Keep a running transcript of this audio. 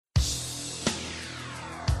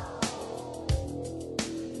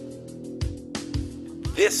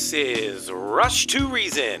This is Rush to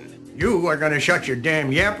Reason. You are going to shut your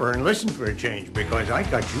damn yapper and listen for a change because I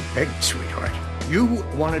got you pegged, sweetheart. You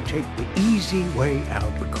want to take the easy way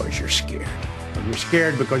out because you're scared. Well, you're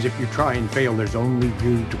scared because if you try and fail, there's only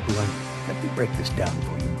you to blame. Let me break this down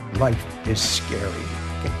for you. Life is scary.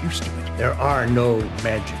 Get used to it. There are no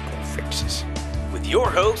magical fixes. With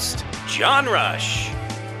your host, John Rush.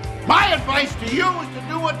 My advice to you is to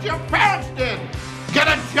do what your parents did. Get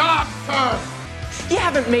a job, sir. You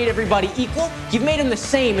haven't made everybody equal. You've made them the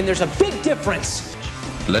same, and there's a big difference.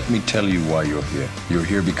 Let me tell you why you're here. You're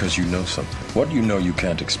here because you know something. What you know you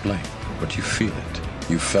can't explain, but you feel it.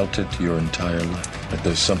 You felt it your entire life, that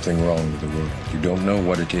there's something wrong with the world. You don't know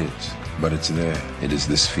what it is, but it's there. It is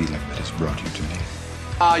this feeling that has brought you to me.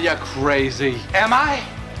 Are you crazy? Am I?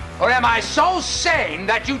 Or am I so sane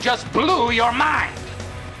that you just blew your mind?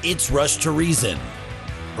 It's Rush to Reason,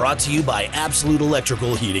 brought to you by Absolute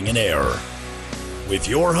Electrical Heating and Air, with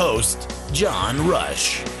your host, John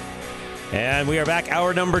Rush. And we are back,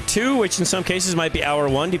 hour number 2, which in some cases might be hour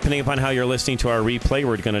 1, depending upon how you're listening to our replay.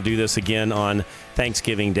 We're going to do this again on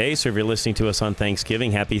Thanksgiving Day. So if you're listening to us on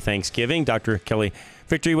Thanksgiving, happy Thanksgiving. Dr. Kelly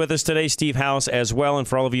Victory with us today, Steve House as well. And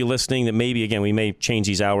for all of you listening that maybe, again, we may change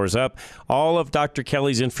these hours up. All of Dr.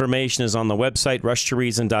 Kelly's information is on the website,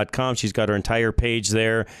 rushtoreason.com. She's got her entire page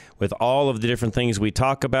there with all of the different things we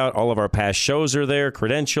talk about. All of our past shows are there,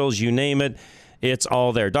 credentials, you name it. It's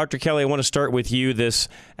all there. Dr. Kelly, I want to start with you this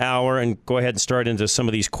hour and go ahead and start into some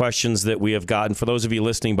of these questions that we have gotten. For those of you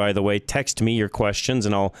listening, by the way, text me your questions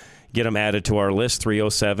and I'll get them added to our list,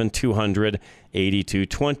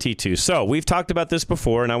 307-200-8222. So we've talked about this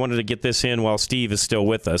before, and I wanted to get this in while Steve is still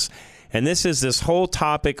with us. And this is this whole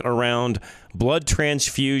topic around blood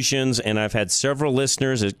transfusions, and I've had several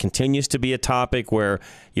listeners. It continues to be a topic where,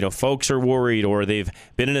 folks are worried or they've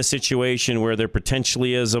been in a situation where there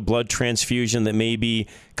potentially is a blood transfusion that may be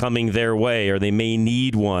coming their way or they may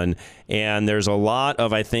need one. And there's a lot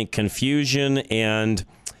of, I think, confusion and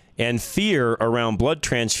fear around blood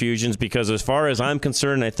transfusions because as far as I'm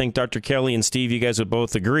concerned, I think Dr. Kelly and Steve, you guys would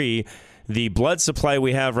both agree, the blood supply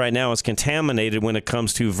we have right now is contaminated when it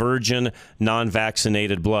comes to virgin,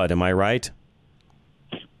 non-vaccinated blood. Am I right?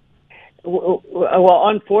 Well,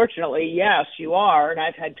 unfortunately, yes, you are. And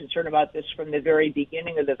I've had concern about this from the very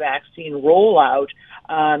beginning of the vaccine rollout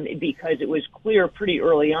because it was clear pretty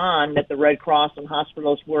early on that the Red Cross and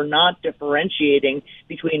hospitals were not differentiating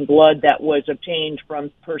between blood that was obtained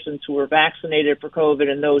from persons who were vaccinated for COVID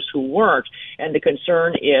and those who weren't. And the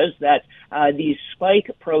concern is that these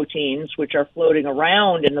spike proteins, which are floating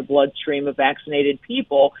around in the bloodstream of vaccinated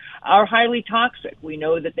people, are highly toxic. We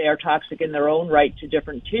know that they are toxic in their own right to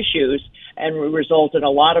different tissues and result in a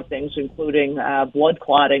lot of things, including blood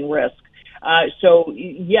clotting risk. So,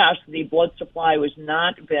 yes, the blood supply was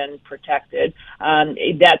not been protected.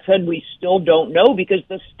 That said, we still don't know because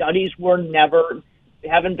the studies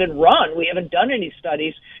haven't been run. We haven't done any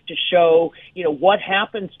studies to show, what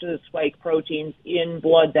happens to the spike proteins in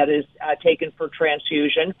blood that is taken for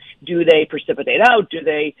transfusion. Do they precipitate out? Do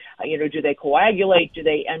they coagulate? Do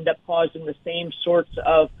they end up causing the same sorts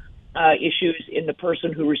of issues in the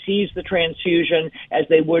person who receives the transfusion as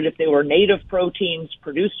they would if they were native proteins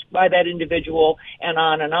produced by that individual, and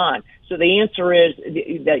on and on. So the answer is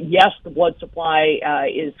that, yes, the blood supply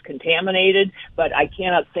is contaminated, but I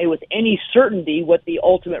cannot say with any certainty what the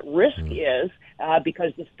ultimate risk is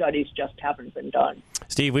because the studies just haven't been done.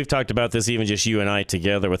 Steve, we've talked about this, even just you and I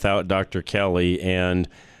together without Dr. Kelly, and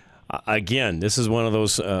again, this is one of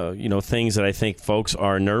those, things that I think folks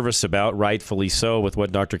are nervous about, rightfully so, with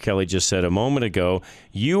what Dr. Kelly just said a moment ago.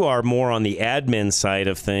 You are more on the admin side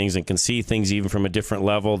of things and can see things even from a different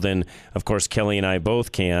level than, of course, Kelly and I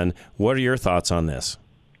both can. What are your thoughts on this?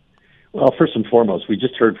 Well, first and foremost, we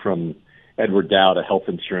just heard from Edward Dowd, a health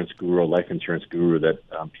insurance guru, a life insurance guru, that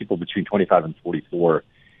people between 25 and 44,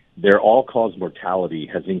 their all-cause mortality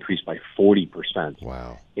has increased by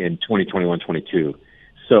 40% in 2021-22.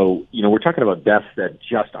 So, we're talking about deaths that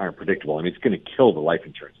just aren't predictable. I mean, it's going to kill the life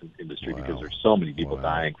insurance industry because there's so many people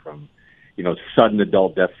dying from, sudden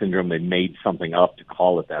adult death syndrome. They made something up to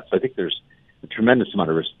call it that. So I think there's a tremendous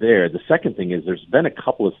amount of risk there. The second thing is there's been a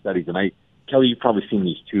couple of studies, and Kelly, you've probably seen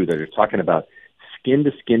these too, that are talking about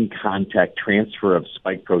skin-to-skin contact transfer of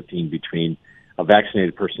spike protein between a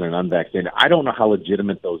vaccinated person and unvaccinated. I don't know how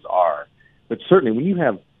legitimate those are, but certainly when you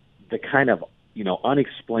have the kind of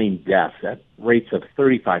unexplained deaths at rates of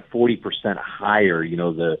 35, 40% higher,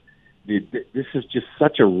 this is just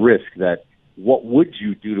such a risk that what would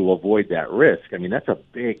you do to avoid that risk? I mean, that's a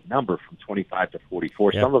big number from 25 to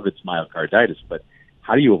 44. Yep. Some of it's myocarditis, but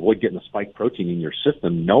how do you avoid getting the spike protein in your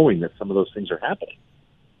system knowing that some of those things are happening?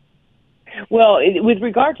 Well, with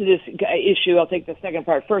regard to this issue, I'll take the second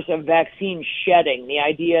part first of vaccine shedding, the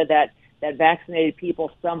idea that vaccinated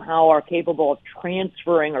people somehow are capable of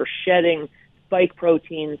transferring or shedding spike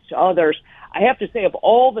proteins to others. I have to say, of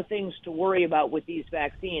all the things to worry about with these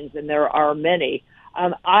vaccines, and there are many,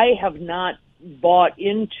 I have not bought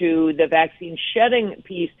into the vaccine shedding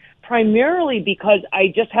piece, primarily because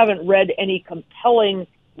I just haven't read any compelling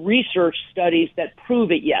research studies that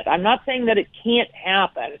prove it yet. I'm not saying that it can't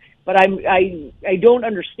happen, but I don't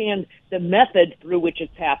understand the method through which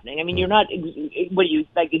it's happening. I mean, you're not, what are you,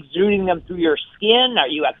 like exuding them through your skin? Are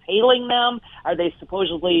you exhaling them? Are they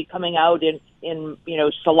supposedly coming out in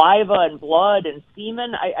saliva and blood and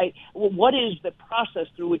semen? What is the process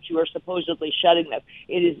through which you are supposedly shedding them?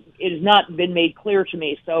 It has not been made clear to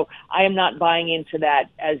me, so I am not buying into that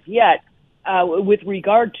as yet. With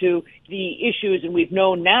regard to the issues, and we've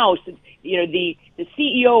known now since, the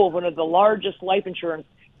CEO of one of the largest life insurance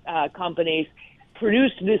companies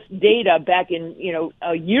produced this data back in,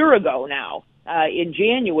 a year ago now, in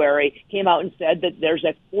January, came out and said that there's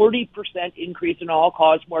a 40% increase in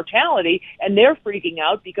all-cause mortality, and they're freaking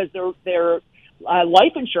out because they're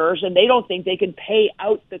life insurers, and they don't think they can pay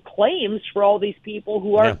out the claims for all these people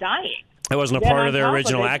who are dying. That wasn't a part of their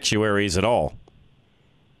original actuaries at all.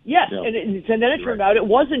 Yes, yeah. and then it turned out it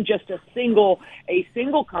wasn't just a single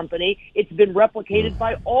company. It's been replicated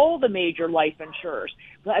by all the major life insurers.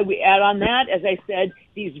 We add on that, as I said,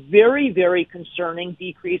 these very, very concerning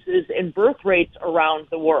decreases in birth rates around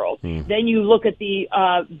the world. Then you look at the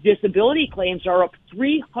disability claims are up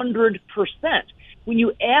 300%. When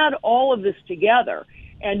you add all of this together,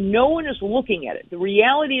 and no one is looking at it, the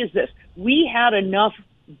reality is this: we had enough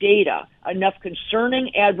data, enough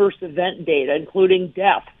concerning adverse event data, including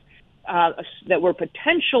deaths, that were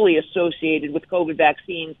potentially associated with COVID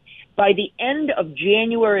vaccines by the end of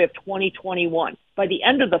January of 2021. By the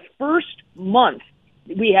end of the first month,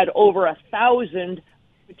 we had over 1,000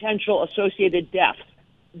 potential associated deaths.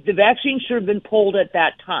 The vaccine should have been pulled at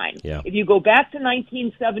that time. Yeah. If you go back to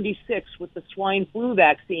 1976 with the swine flu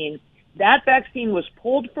vaccine, that vaccine was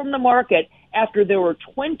pulled from the market after there were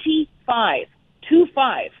 25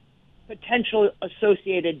 potential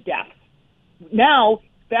associated deaths. Now,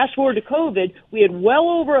 fast forward to COVID, we had well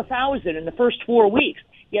over 1,000 in the first 4 weeks,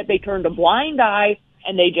 yet they turned a blind eye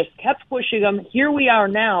and they just kept pushing them. Here we are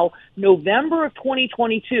now, November of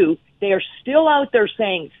 2022. They are still out there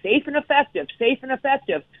saying safe and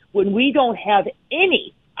effective, when we don't have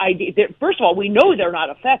any idea. First of all, we know they're not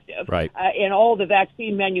effective. Right. And all the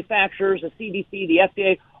vaccine manufacturers, the CDC, the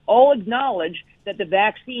FDA, all acknowledge that the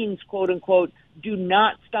vaccines, quote unquote, do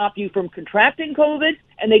not stop you from contracting COVID,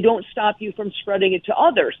 and they don't stop you from spreading it to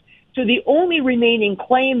others. So the only remaining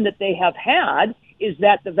claim that they have had is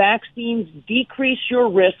that the vaccines decrease your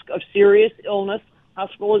risk of serious illness,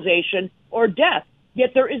 hospitalization, or death.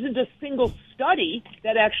 Yet there isn't a single study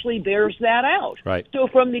that actually bears that out. Right. So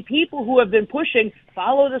from the people who have been pushing,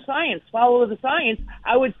 follow the science,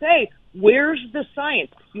 I would say, where's the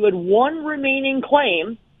science? You had one remaining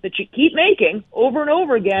claim that you keep making over and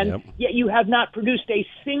over again, yet you have not produced a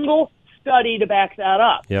single study to back that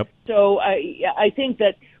up. Yep. So I think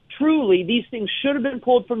that truly these things should have been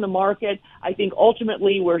pulled from the market. I think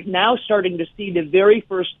ultimately we're now starting to see the very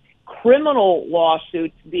first criminal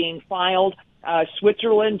lawsuits being filed.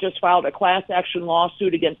 Switzerland just filed a class action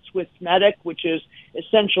lawsuit against Swissmedic, which is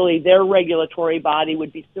essentially their regulatory body,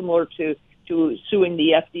 would be similar to suing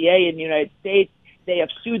the FDA in the United States. They have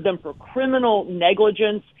sued them for criminal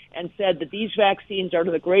negligence and said that these vaccines are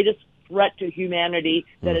the greatest threat to humanity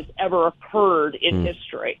that has ever occurred in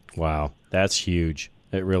history. Wow, that's huge.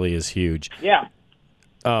 It really is huge. Yeah.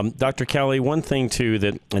 Dr. Kelly, one thing,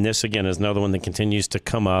 too, and this, again, is another one that continues to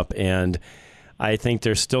come up, and I think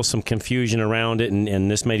there's still some confusion around it, and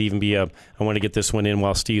this might even be I want to get this one in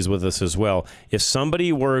while Steve's with us as well. If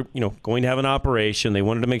somebody were, going to have an operation, they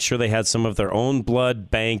wanted to make sure they had some of their own blood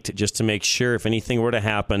banked just to make sure if anything were to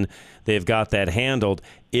happen, they've got that handled.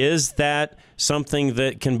 Is that something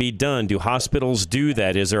that can be done? Do hospitals do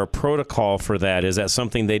that? Is there a protocol for that? Is that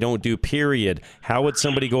something they don't do, period? How would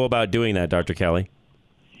somebody go about doing that, Dr. Kelly?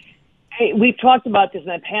 Hey, we've talked about this in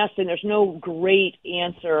the past, and there's no great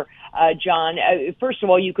answer, John. First of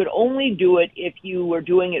all, you could only do it if you were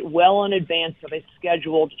doing it well in advance of a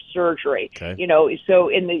scheduled surgery. Okay. So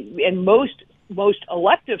in most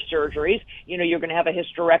elective surgeries, you're going to have a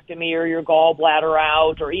hysterectomy or your gallbladder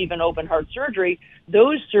out or even open heart surgery.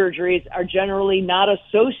 Those surgeries are generally not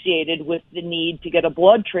associated with the need to get a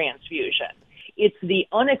blood transfusion. It's the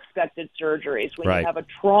unexpected surgeries when Right. you have a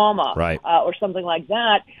trauma Right. or something like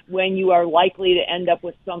that, when you are likely to end up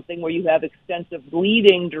with something where you have extensive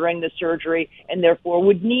bleeding during the surgery and therefore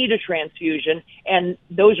would need a transfusion. And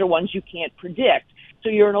those are ones you can't predict. So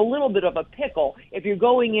you're in a little bit of a pickle. If you're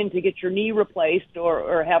going in to get your knee replaced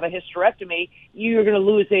or have a hysterectomy, you're going to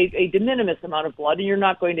lose a de minimis amount of blood, and you're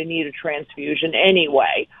not going to need a transfusion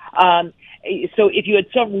anyway. So if you had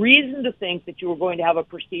some reason to think that you were going to have a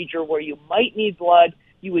procedure where you might need blood,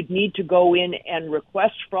 you would need to go in and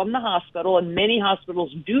request from the hospital, and many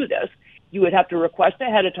hospitals do this. You would have to request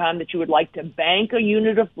ahead of time that you would like to bank a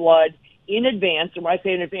unit of blood in advance. And when I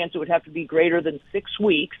say in advance, it would have to be greater than 6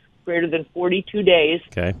 weeks, greater than 42 days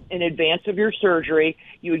in advance of your surgery.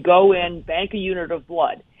 You would go in, bank a unit of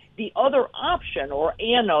blood. The other option, or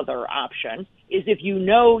another option, is if you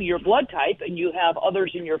know your blood type and you have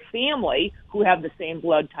others in your family who have the same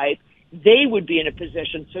blood type, they would be in a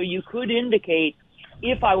position. So you could indicate,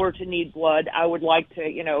 if I were to need blood, I would like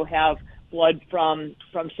to, have blood from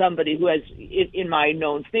somebody who has in my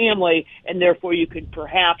known family, and therefore you could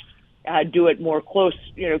perhaps do it more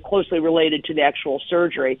closely related to the actual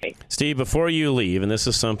surgery. Steve, before you leave, and this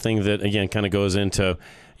is something that, again, kind of goes into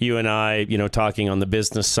you and I, talking on the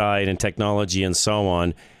business side and technology and so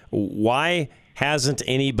on, why hasn't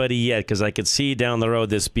anybody yet, because I could see down the road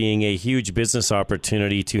this being a huge business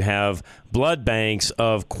opportunity to have blood banks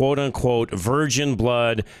of quote-unquote virgin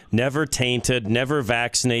blood, never tainted, never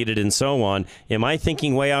vaccinated, and so on. Am I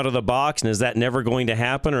thinking way out of the box, and is that never going to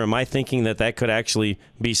happen, or am I thinking that could actually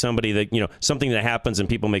be somebody that, something that happens and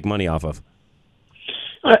people make money off of?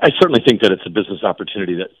 I certainly think that it's a business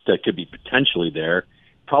opportunity that could be potentially there,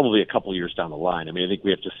 probably a couple of years down the line. I mean, I think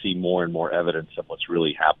we have to see more and more evidence of what's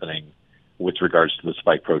really happening with regards to the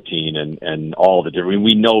spike protein and all the different.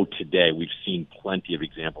 We know today, we've seen plenty of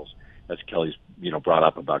examples, as Kelly's brought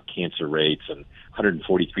up, about cancer rates and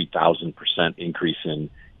 143,000% increase in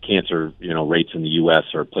cancer rates in the U.S.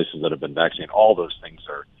 or places that have been vaccinated. All those things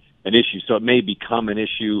are an issue. So it may become an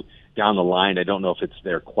issue down the line. I don't know if it's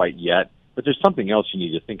there quite yet, but there's something else you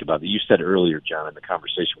need to think about that you said earlier, John, in the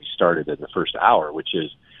conversation we started in the first hour, which is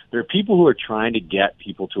there are people who are trying to get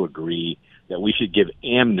people to agree that we should give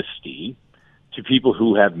amnesty to people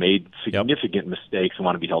who have made significant mistakes and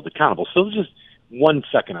want to be held accountable. So just 1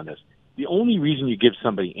 second on this. The only reason you give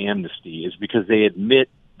somebody amnesty is because they admit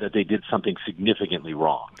that they did something significantly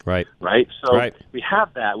wrong. Right. So we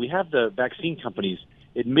have that. We have the vaccine companies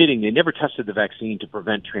admitting they never tested the vaccine to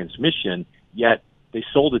prevent transmission, yet they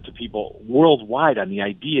sold it to people worldwide on the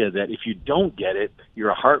idea that if you don't get it, you're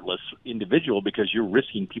a heartless individual because you're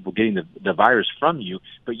risking people getting the virus from you,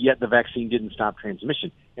 but yet the vaccine didn't stop transmission.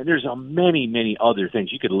 And there's many, many other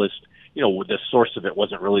things. You could list, the source of it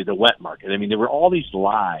wasn't really the wet market. I mean, there were all these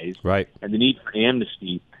lies and the need for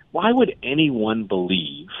amnesty. Why would anyone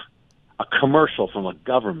believe a commercial from a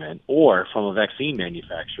government or from a vaccine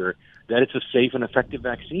manufacturer that it's a safe and effective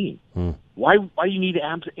vaccine? Why do you need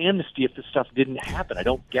amnesty if this stuff didn't happen? I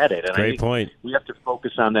don't get it. And Great point. We have to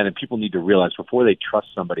focus on that, and people need to realize before they trust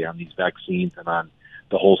somebody on these vaccines and on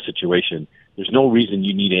the whole situation, there's no reason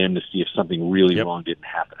you need amnesty if something really wrong didn't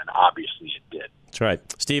happen, and obviously it did. That's right.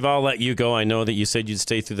 Steve, I'll let you go. I know that you said you'd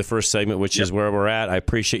stay through the first segment, which is where we're at. I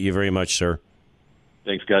appreciate you very much, sir.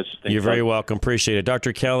 Thanks, guys. You're very welcome. Appreciate it.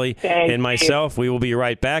 Dr. Kelly and myself, we will be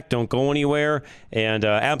right back. Don't go anywhere. And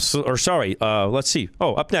let's see.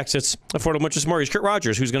 Up next, it's Affordable Interest Mortgage. Kurt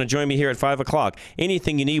Rogers, who's going to join me here at 5 o'clock.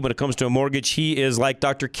 Anything you need when it comes to a mortgage, he is like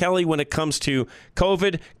Dr. Kelly when it comes to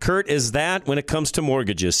COVID. Kurt is that when it comes to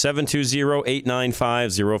mortgages.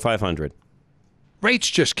 720-895-0500. Rates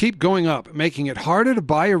just keep going up, making it harder to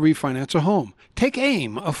buy or refinance a home. Take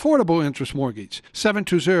AIM, Affordable Interest Mortgage,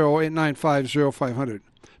 720-895-0500.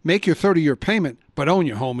 Make your 30-year payment, but own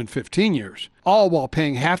your home in 15 years, all while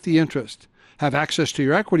paying half the interest. Have access to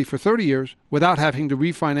your equity for 30 years without having to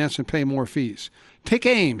refinance and pay more fees. Take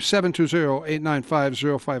AIM,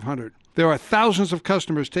 720-895-0500. There are thousands of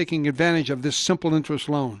customers taking advantage of this simple interest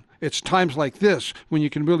loan. It's times like this when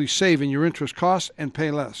you can really save in your interest costs and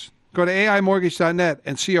pay less. Go to AImortgage.net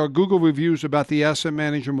and see our Google reviews about the Asset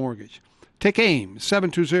Manager Mortgage. Take AIM,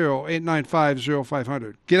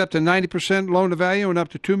 720-895-0500. Get up to 90% loan to value and up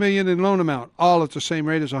to $2 million in loan amount, all at the same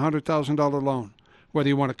rate as a $100,000 loan. Whether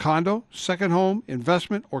you want a condo, second home,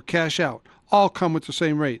 investment, or cash out, all come with the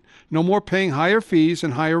same rate. No more paying higher fees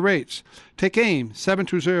and higher rates. Take AIM,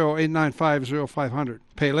 720-895-0500.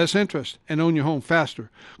 Pay less interest and own your home faster.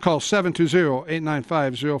 Call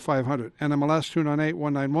 720-895-0500. NMLS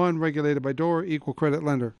 298191, regulated by DORA, equal credit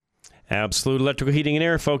lender. Absolute Electrical Heating and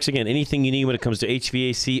Air, folks. Again, anything you need when it comes to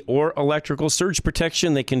HVAC or electrical surge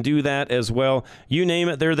protection, they can do that as well. You name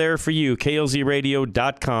it, they're there for you.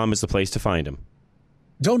 KLZradio.com is the place to find them.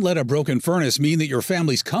 Don't let a broken furnace mean that your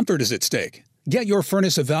family's comfort is at stake. Get your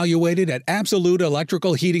furnace evaluated at Absolute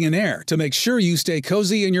Electrical Heating and Air to make sure you stay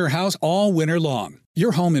cozy in your house all winter long.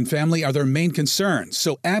 Your home and family are their main concerns,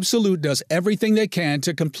 so Absolute does everything they can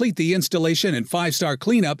to complete the installation and 5-star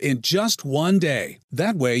cleanup in just one day.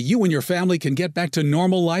 That way, you and your family can get back to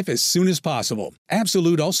normal life as soon as possible.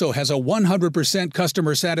 Absolute also has a 100%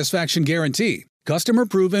 customer satisfaction guarantee. Customer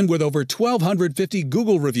proven with over 1,250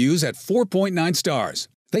 Google reviews at 4.9 stars.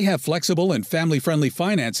 They have flexible and family-friendly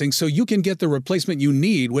financing so you can get the replacement you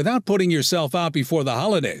need without putting yourself out before the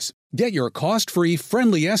holidays. Get your cost-free,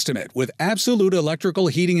 friendly estimate with Absolute Electrical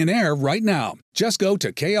Heating and Air right now. Just go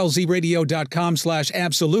to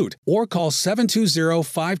klzradio.com/absolute or call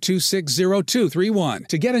 720-526-0231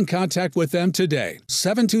 to get in contact with them today.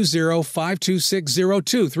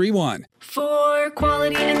 720-526-0231. For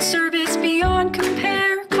quality and service beyond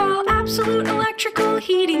compare, call Absolute Electrical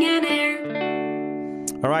Heating and Air.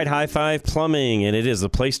 All right, High Five Plumbing, and it is the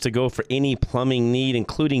place to go for any plumbing need,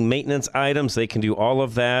 including maintenance items. They can do all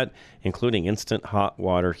of that, including instant hot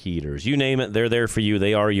water heaters. You name it, they're there for you.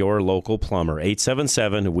 They are your local plumber.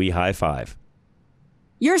 877-WE-HIGH-FIVE.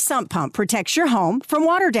 Your sump pump protects your home from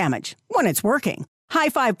water damage when it's working. High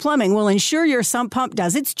Five Plumbing will ensure your sump pump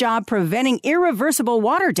does its job preventing irreversible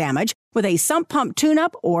water damage with a sump pump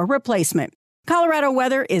tune-up or replacement. Colorado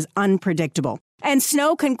weather is unpredictable, and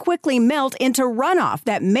snow can quickly melt into runoff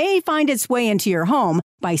that may find its way into your home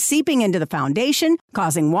by seeping into the foundation,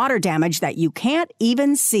 causing water damage that you can't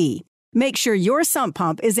even see. Make sure your sump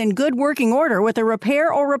pump is in good working order with a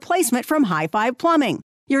repair or replacement from High Five Plumbing.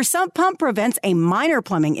 Your sump pump prevents a minor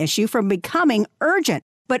plumbing issue from becoming urgent,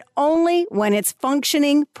 but only when it's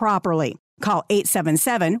functioning properly. Call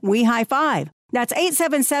 877-WE-HIGH-FIVE. That's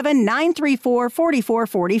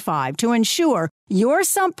 877-934-4445 to ensure your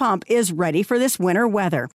sump pump is ready for this winter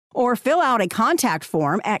weather. Or fill out a contact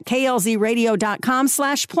form at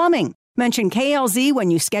klzradio.com/plumbing. Mention KLZ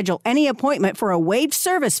when you schedule any appointment for a waived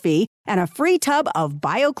service fee and a free tub of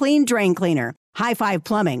BioClean Drain Cleaner. High Five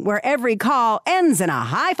Plumbing, where every call ends in a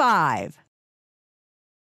high five.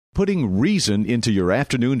 Putting reason into your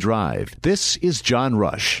afternoon drive. This is John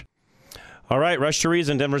Rush. All right, Rush to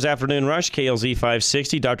Reason, Denver's Afternoon Rush, KLZ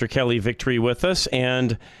 560. Dr. Kelly Victory with us.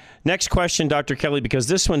 And next question, Dr. Kelly, because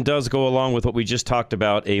this one does go along with what we just talked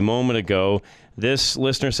about a moment ago. This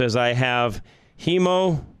listener says, I have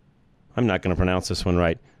I'm not going to pronounce this one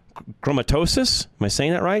right, chromatosis? Am I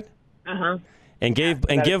saying that right? Uh-huh. And give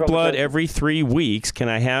blood every 3 weeks. Can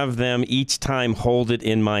I have them each time hold it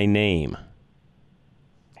in my name?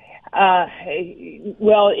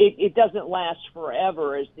 Well, it doesn't last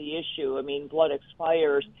forever is the issue. I mean, blood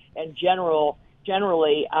expires, and generally,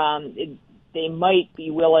 they might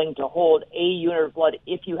be willing to hold a unit of blood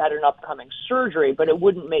if you had an upcoming surgery, but it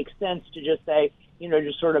wouldn't make sense to just say,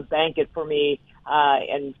 just sort of bank it for me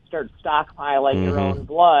and start stockpiling your own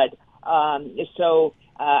blood. I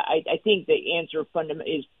think the answer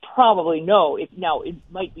is probably no. Now, it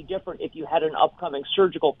might be different if you had an upcoming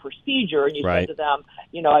surgical procedure and you said to them,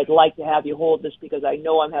 I'd like to have you hold this because I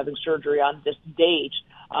know I'm having surgery on this date.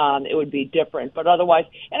 It would be different. But otherwise,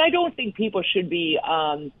 and I don't think people should be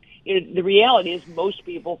the reality is most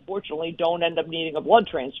people, fortunately, don't end up needing a blood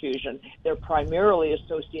transfusion. They're primarily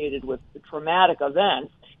associated with traumatic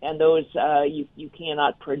events, and those you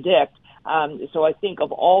cannot predict. So I think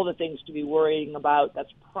of all the things to be worrying about,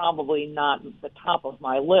 that's probably not the top of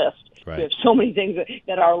my list. Right. We have so many things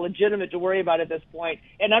that are legitimate to worry about at this point.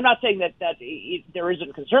 And I'm not saying that there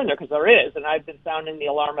isn't concern there, because there is. And I've been sounding the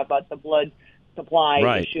alarm about the blood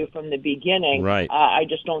supply issue from the beginning. Right. I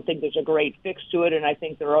just don't think there's a great fix to it. And I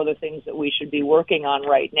think there are other things that we should be working on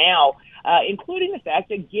right now, including the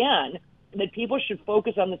fact, again, that people should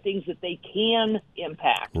focus on the things that they can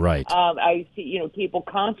impact. Right. I see, people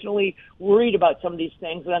constantly worried about some of these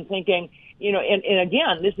things, and I'm thinking, and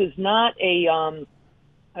again, this is not a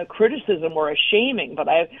criticism or a shaming, but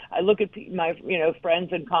I look at my,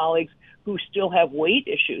 friends and colleagues who still have weight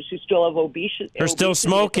issues, who still have obesity. They're still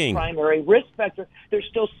smoking. Primary risk factor. They're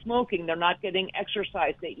still smoking. They're not getting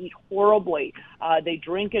exercise. They eat horribly. They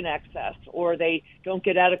drink in excess, or they don't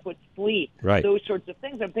get adequate sleep. Right. Those sorts of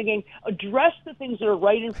things. I'm thinking, address the things that are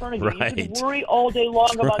right in front of you. Right. You can worry all day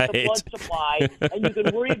long about the blood supply, and you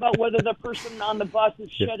can worry about whether the person on the bus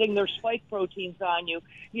is shedding their spike proteins on you.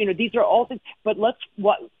 These are all things. But let's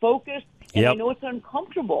focus And I Yep. know it's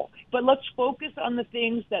uncomfortable, but let's focus on the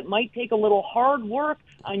things that might take a little hard work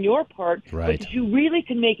on your part, Right. but that you really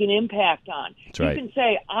can make an impact on. That's you right. can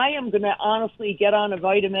say, I am going to honestly get on a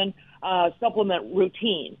vitamin supplement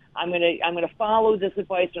routine. I'm going to follow this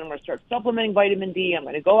advice, and I'm going to start supplementing vitamin D. I'm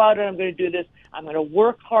going to go out and I'm going to do this. I'm going to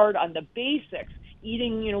work hard on the basics,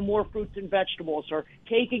 eating more fruits and vegetables, or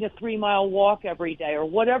taking a 3-mile walk every day, or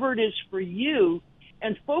whatever it is for you.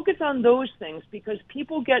 And focus on those things, because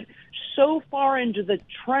people get so far into the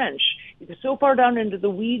trench, so far down into the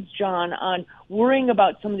weeds, John, on worrying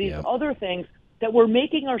about some of these other things that we're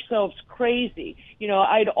making ourselves crazy.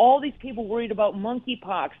 I had all these people worried about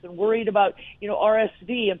monkeypox and worried about,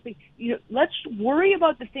 RSV. And let's worry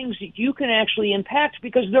about the things that you can actually impact,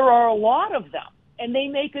 because there are a lot of them, and they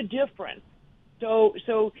make a difference.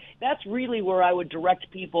 So that's really where I would direct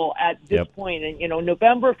people at this point. And,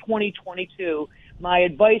 November of 2022, my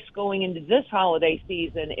advice going into this holiday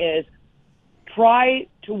season is try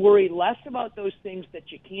to worry less about those things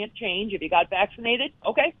that you can't change. If you got vaccinated,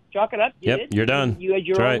 okay, chalk it up. You did. You're done. You had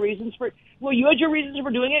your That's own right. reasons for you had your reasons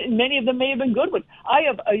for doing it, and many of them may have been good ones. I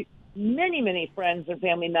have many friends and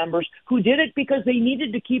family members who did it because they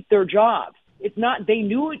needed to keep their jobs. It's not, they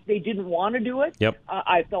knew it, they didn't want to do it. Yep.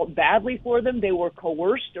 I felt badly for them. They were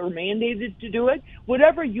coerced or mandated to do it.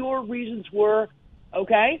 Whatever your reasons were,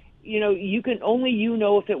 okay, you can only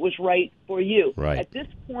know if it was right for you. Right. At this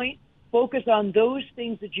point, focus on those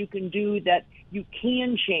things that you can do that you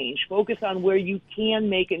can change. Focus on where you can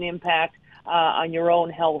make an impact on your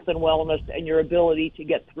own health and wellness and your ability to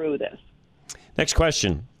get through this. Next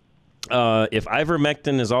question. If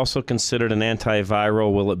ivermectin is also considered an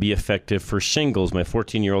antiviral, will it be effective for shingles? My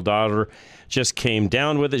 14-year-old daughter just came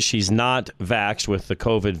down with it. She's not vaxxed with the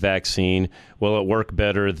COVID vaccine. Will it work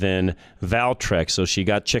better than Valtrex? So she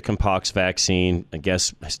got chickenpox vaccine. I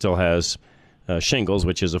guess still has shingles,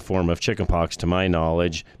 which is a form of chickenpox to my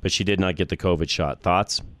knowledge, but she did not get the COVID shot.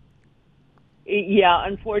 Thoughts? Yeah,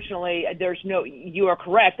 unfortunately, you are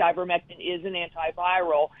correct. Ivermectin is an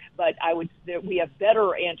antiviral, but we have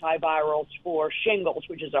better antivirals for shingles,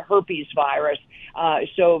 which is a herpes virus.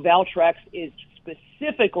 So Valtrex is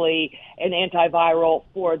specifically an antiviral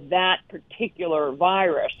for that particular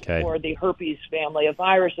virus, for the herpes family of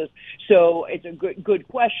viruses. So it's a good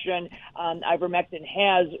question. Ivermectin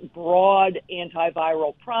has broad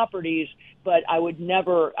antiviral properties, but I would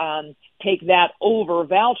never take that over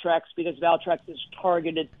Valtrex, because Valtrex is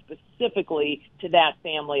targeted specifically to that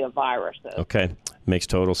family of viruses. Okay. Makes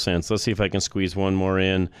total sense. Let's see if I can squeeze one more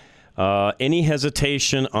in. Any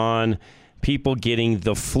hesitation on people getting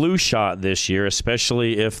the flu shot this year,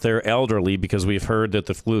 especially if they're elderly, because we've heard that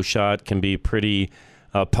the flu shot can be pretty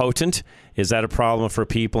potent? Is that a problem for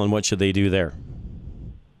people, and what should they do there?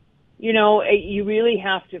 You really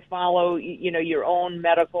have to follow, your own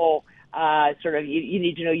medical you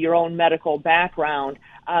need to know your own medical background.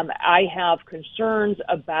 I have concerns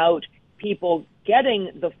about people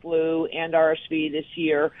getting the flu and RSV this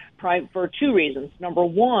year for two reasons. Number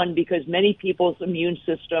one, because many people's immune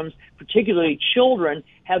systems, particularly children,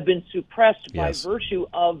 have been suppressed by virtue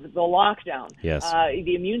of the lockdown. Yes.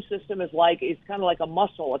 The immune system is kind of like a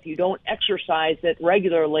muscle. If you don't exercise it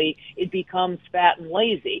regularly, it becomes fat and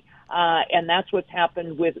lazy. And that's what's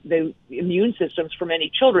happened with the immune systems for many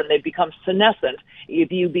children. They've become senescent.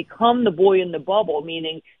 If you become the boy in the bubble,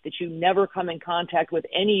 meaning that you never come in contact with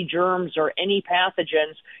any germs or any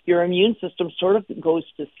pathogens, your immune system sort of goes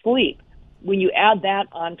to sleep. When you add that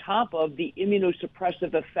on top of the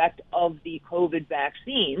immunosuppressive effect of the COVID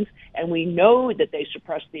vaccines, and we know that they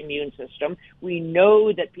suppress the immune system, we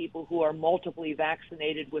know that people who are multiply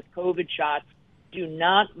vaccinated with COVID shots do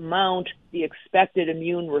not mount the expected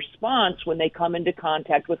immune response when they come into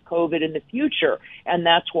contact with COVID in the future. And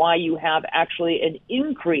that's why you have actually an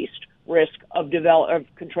increased risk of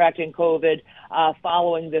contracting COVID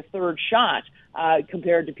following the third shot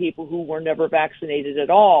compared to people who were never vaccinated at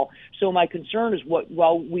all. So my concern is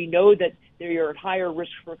while we know that they're at higher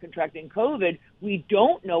risk for contracting COVID, we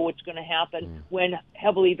don't know what's going to happen when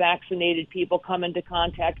heavily vaccinated people come into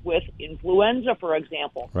contact with influenza, for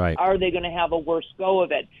example. Right. Are they going to have a worse go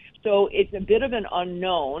of it? So it's a bit of an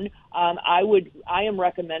unknown. I am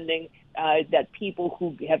recommending that people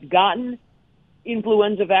who have gotten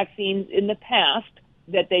influenza vaccines in the past,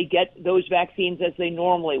 that they get those vaccines as they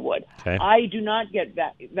normally would. Okay. I do not get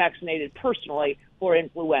vaccinated personally for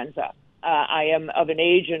influenza. I am of an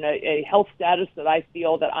age and a health status that I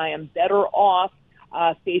feel that I am better off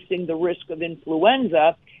facing the risk of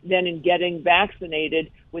influenza than in getting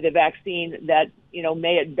vaccinated with a vaccine that,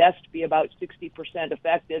 may at best be about 60%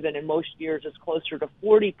 effective, and in most years is closer to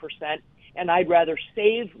 40%. And I'd rather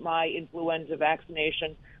save my influenza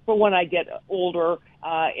vaccination for when I get older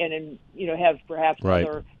and have perhaps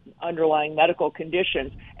other underlying medical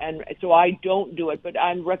conditions. And so I don't do it, but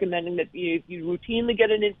I'm recommending that if you routinely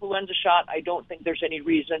get an influenza shot, I don't think there's any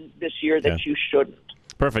reason this year that you shouldn't.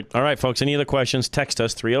 Perfect. All right, folks, any other questions, text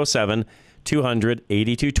us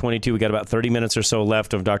 307-200-8222. We got about 30 minutes or so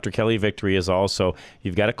left of Dr. Kelly Victory is all. So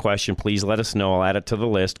you've got a question, please let us know. I'll add it to the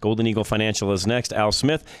list. Golden Eagle Financial is next. Al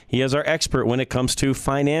Smith, he is our expert when it comes to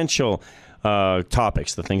financial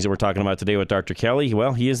topics, the things that we're talking about today with Dr. Kelly.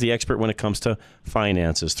 Well, he is the expert when it comes to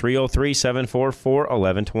finances.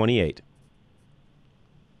 303-744-1128.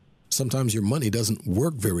 Sometimes your money doesn't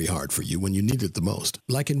work very hard for you when you need it the most.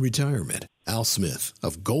 Like in retirement, Al Smith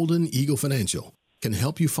of Golden Eagle Financial can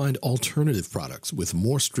help you find alternative products with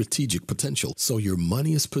more strategic potential so your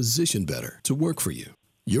money is positioned better to work for you.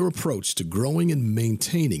 Your approach to growing and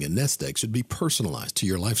maintaining a nest egg should be personalized to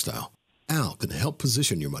your lifestyle. Al can help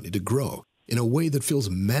position your money to grow in a way that feels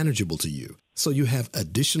manageable to you so you have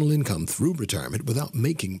additional income through retirement without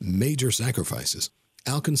making major sacrifices.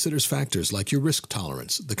 Al considers factors like your risk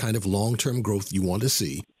tolerance, the kind of long-term growth you want to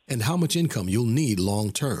see, and how much income you'll need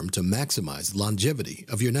long-term to maximize longevity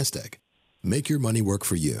of your nest egg. Make your money work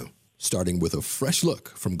for you, starting with a fresh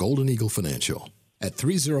look from Golden Eagle Financial at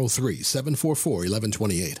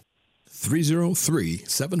 303-744-1128,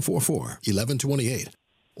 303-744-1128,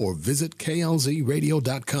 or visit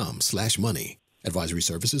klzradio.com/money. Advisory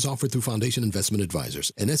services offered through Foundation Investment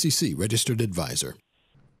Advisors, an SEC registered advisor.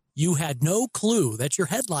 You had no clue that your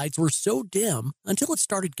headlights were so dim until it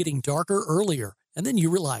started getting darker earlier, and then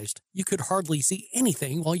you realized you could hardly see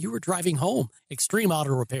anything while you were driving home. Extreme Auto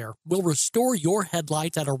Repair will restore your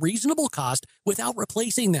headlights at a reasonable cost without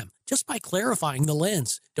replacing them, just by clarifying the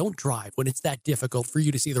lens. Don't drive when it's that difficult for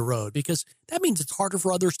you to see the road, because that means it's harder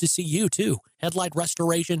for others to see you, too. Headlight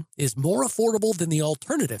restoration is more affordable than the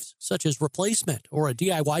alternatives, such as replacement or a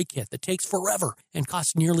DIY kit that takes forever and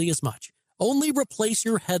costs nearly as much. Only replace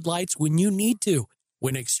your headlights when you need to.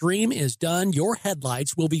 When Extreme is done, your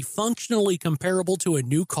headlights will be functionally comparable to a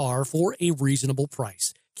new car for a reasonable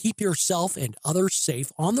price. Keep yourself and others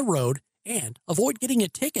safe on the road and avoid getting a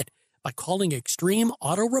ticket by calling Extreme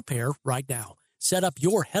Auto Repair right now. Set up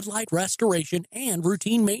your headlight restoration and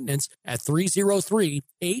routine maintenance at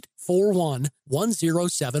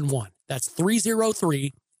 303-841-1071. That's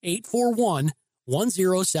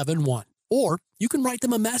 303-841-1071. Or you can write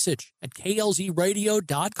them a message at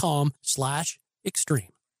klzradio.com/extreme.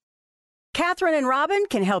 Catherine and Robin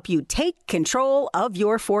can help you take control of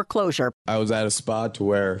your foreclosure. I was at a spot to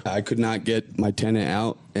where I could not get my tenant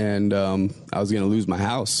out, and I was going to lose my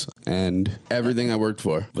house, and everything I worked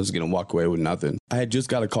for was going to walk away with nothing. I had just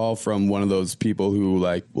got a call from one of those people who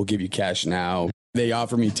will give you cash now. They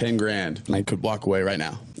offered me $10,000 and I could walk away right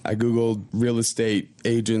now. I Googled real estate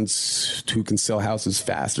agents who can sell houses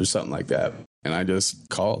fast or something like that, and I just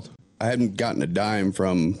called. I hadn't gotten a dime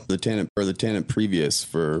from the tenant or the tenant previous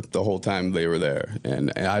for the whole time they were there,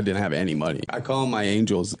 and I didn't have any money. I call them my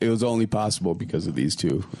angels. It was only possible because of these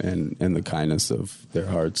two and the kindness of their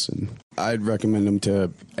hearts, and I'd recommend them to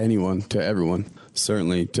anyone, to everyone,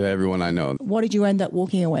 certainly to everyone I know. What did you end up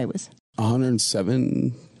walking away with?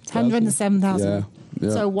 $107,000. $107,000. Yeah.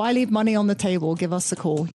 So why leave money on the table? Give us a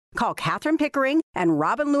call. Call Catherine Pickering and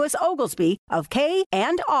Robin Lewis Oglesby of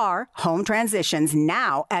K&R Home Transitions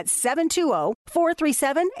now at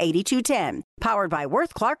 720-437-8210. Powered by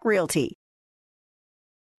Worth Clark Realty.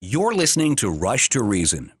 You're listening to Rush to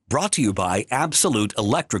Reason, brought to you by Absolute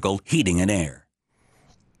Electrical Heating and Air.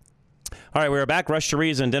 All right, we're back. Rush to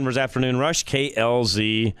Reason, Denver's Afternoon Rush,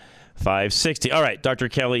 KLZ 560. All right, Dr.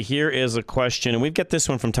 Kelly, here is a question, and we've got this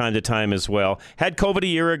one from time to time as well. Had COVID a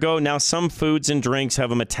year ago. Now some foods and drinks have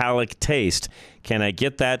a metallic taste. Can I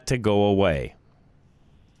get that to go away?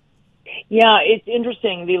 Yeah, it's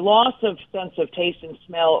interesting. The loss of sense of taste and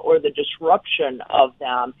smell, or the disruption of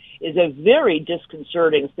them, is a very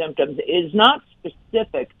disconcerting symptom. It is not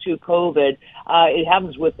specific to COVID. It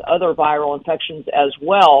happens with other viral infections as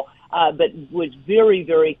well. But was very,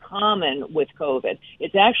 very common with COVID.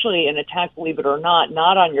 It's actually an attack, believe it or not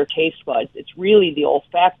on your taste buds. It's really the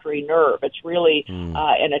olfactory nerve. It's really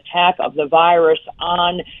an attack of the virus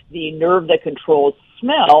on the nerve that controls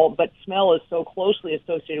smell, but smell is so closely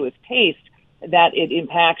associated with taste that it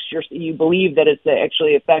impacts you believe that it's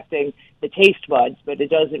actually affecting the taste buds, but it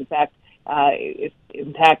does, in fact,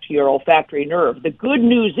 impact your olfactory nerve. The good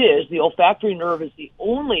news is the olfactory nerve is the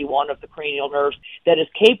only one of the cranial nerves that is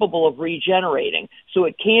capable of regenerating. So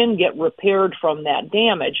it can get repaired from that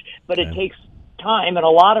damage, but it takes time, and a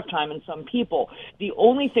lot of time in some people. The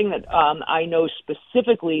only thing that I know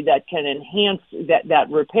specifically that can enhance that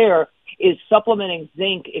repair is supplementing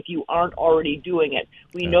zinc if you aren't already doing it.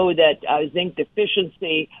 We know that zinc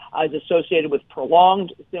deficiency is associated with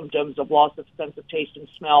prolonged symptoms of loss of sense of taste and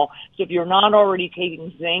smell. So if you're not already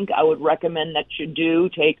taking zinc, I would recommend that you do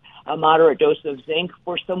take a moderate dose of zinc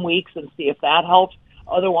for some weeks and see if that helps.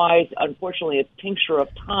 Otherwise, unfortunately, it's tincture of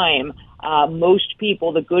time. Most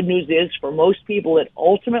people, the good news is for most people, it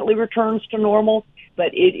ultimately returns to normal.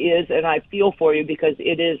 But it is, and I feel for you because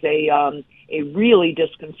it is a really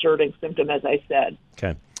disconcerting symptom, as I said.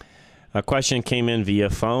 Okay. A question came in via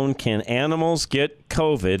phone. Can animals get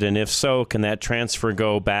COVID? And if so, can that transfer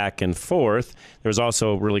go back and forth? There's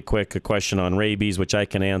also really quick a question on rabies, which I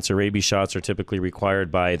can answer. Rabies shots are typically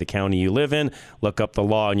required by the county you live in. Look up the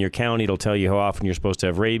law in your county. It'll tell you how often you're supposed to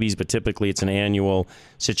have rabies, but typically it's an annual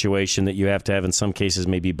situation that you have to have. In some cases,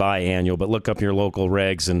 maybe biannual. But look up your local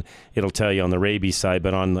regs, and it'll tell you on the rabies side.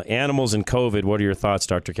 But on the animals and COVID, what are your thoughts,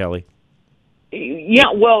 Dr. Kelly?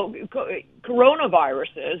 Yeah, well,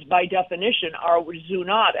 coronaviruses, by definition, are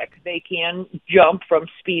zoonotic. They can jump from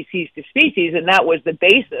species to species, and that was the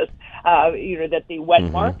basis, that the wet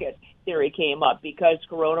market theory came up, because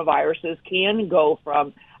coronaviruses can go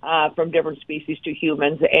from different species to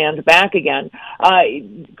humans and back again.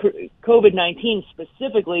 COVID-19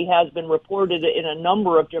 specifically has been reported in a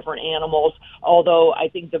number of different animals, although I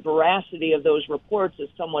think the veracity of those reports is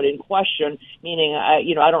somewhat in question, meaning,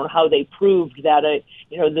 I don't know how they proved that,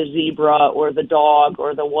 the zebra or the dog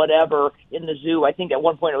or the whatever in the zoo, I think at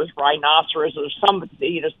one point it was rhinoceros or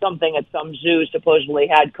something at some zoo supposedly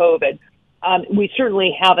had COVID. We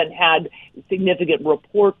certainly haven't had significant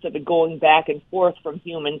reports of it going back and forth from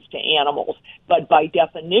humans to animals, but by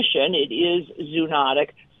definition, it is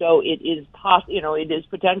zoonotic, so it is it is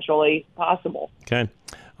potentially possible. Okay.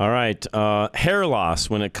 All right. Hair loss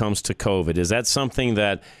when it comes to COVID, is that something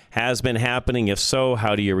that has been happening? If so,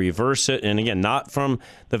 how do you reverse it? And again, not from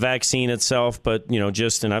the vaccine itself, but,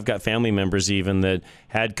 and I've got family members even that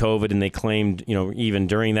had COVID and they claimed, even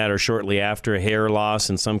during that or shortly after, hair loss.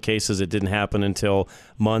 In some cases, it didn't happen until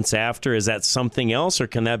months after. Is that something else, or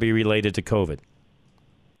can that be related to COVID?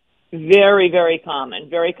 Very, very common.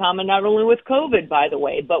 Very common not only with COVID, by the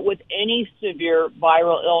way, but with any severe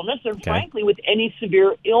viral illness, and frankly, with any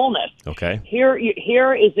severe illness. Okay. Here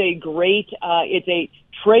is a great, it's a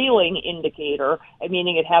trailing indicator,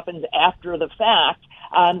 meaning it happens after the fact,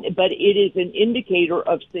 but it is an indicator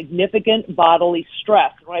of significant bodily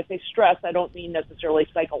stress. When I say stress, I don't mean necessarily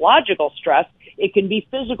psychological stress. It can be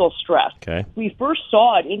physical stress. Okay. We first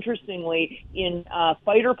saw it, interestingly, in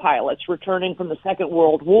fighter pilots returning from the Second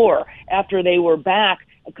World War after they were back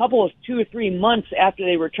a couple of 2 or 3 months after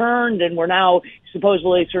they returned and were now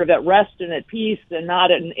supposedly sort of at rest and at peace and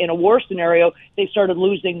not in a war scenario. They started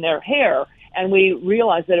losing their hair. And we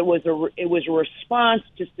realized that it was a response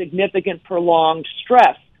to significant prolonged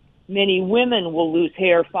stress. Many women will lose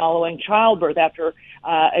hair following childbirth after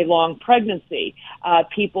a long pregnancy.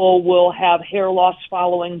 People will have hair loss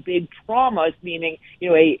following big traumas, meaning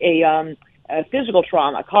a physical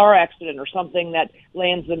trauma, a car accident or something that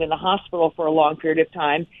lands them in the hospital for a long period of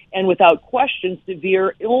time. And without question,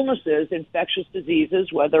 severe illnesses, infectious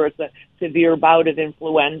diseases, whether it's a severe bout of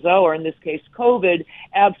influenza or in this case COVID,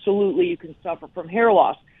 absolutely you can suffer from hair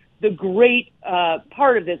loss. The great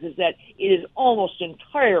part of this is that it is almost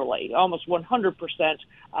entirely, almost 100%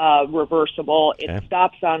 reversible. Okay. It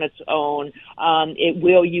stops on its own.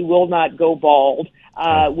 You will not go bald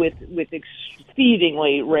with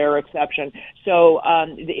exceedingly rare exception. So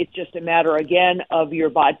it's just a matter again of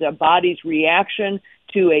the body's reaction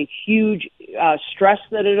to a huge stress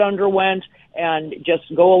that it underwent, and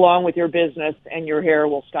just go along with your business and your hair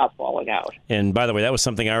will stop falling out. And by the way, that was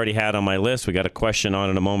something I already had on my list. We got a question on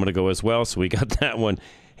it a moment ago as well, so we got that one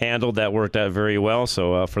handled. That worked out very well.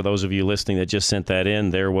 So for those of you listening that just sent that in,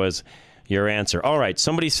 there was your answer. All right,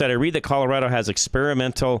 somebody said, I read that Colorado has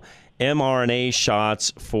experimental mRNA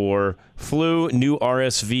shots for flu, new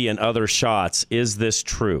RSV, and other shots. Is this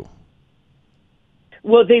true?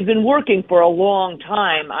 Well, they've been working for a long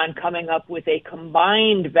time on coming up with a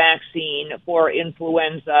combined vaccine for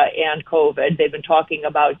influenza and COVID. They've been talking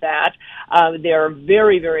about that. They're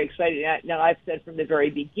very, very excited. Now, I've said from the very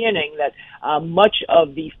beginning that much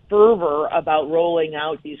of the fervor about rolling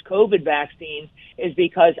out these COVID vaccines is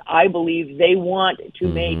because I believe they want to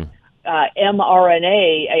make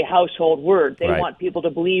mRNA a household word. They want people to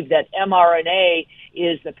believe that mRNA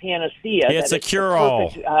is the panacea. It's a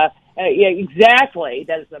cure-all. Yeah, exactly.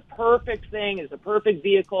 That is the perfect thing, is the perfect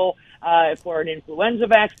vehicle for an influenza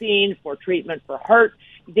vaccine, for treatment for heart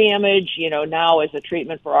damage, now as a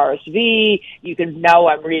treatment for RSV. Now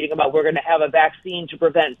I'm reading about we're going to have a vaccine to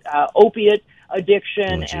prevent opiate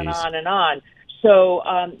addiction and on and on. So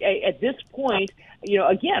at this point,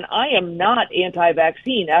 again, I am not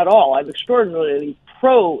anti-vaccine at all. I'm extraordinarily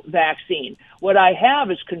pro-vaccine. What I have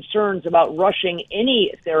is concerns about rushing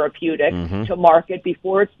any therapeutic to market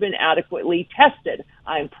before it's been adequately tested.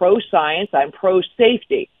 I'm pro-science. I'm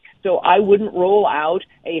pro-safety. So I wouldn't roll out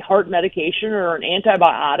a heart medication or an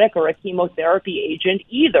antibiotic or a chemotherapy agent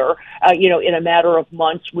either, in a matter of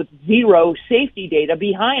months with zero safety data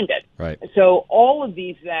behind it. Right. So all of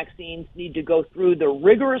these vaccines need to go through the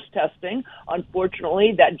rigorous testing.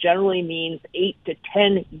 Unfortunately, that generally means 8 to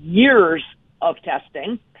 10 years of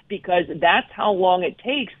testing, because that's how long it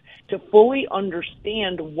takes to fully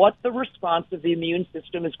understand what the response of the immune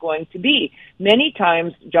system is going to be. Many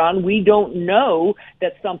times, John, we don't know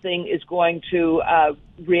that something is going to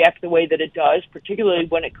react the way that it does, particularly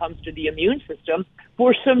when it comes to the immune system,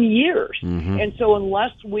 for some years. And so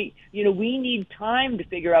unless we need time to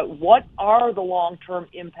figure out what are the long-term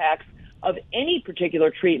impacts of any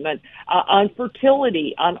particular treatment on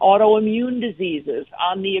fertility, on autoimmune diseases,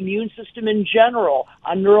 on the immune system in general,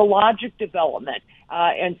 on neurologic development,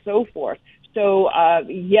 and so forth. So,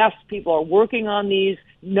 yes, people are working on these.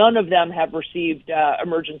 None of them have received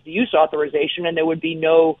emergency use authorization, and there would be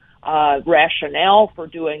no rationale for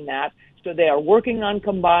doing that. So they are working on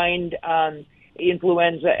combined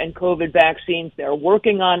influenza and COVID vaccines. They're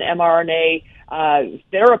working on mRNA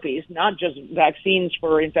therapies, not just vaccines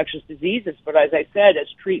for infectious diseases, but as I said, as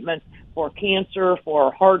treatment for cancer,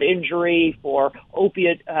 for heart injury, for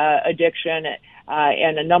opiate addiction,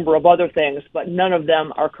 and a number of other things, but none of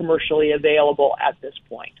them are commercially available at this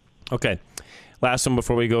point. Okay. Last one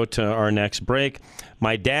before we go to our next break.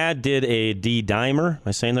 My dad did a D-dimer. Am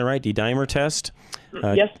I saying that right? D-dimer test.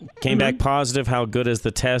 Yes. Came back positive. How good is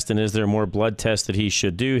the test, and is there more blood tests that he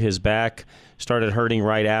should do? His back started hurting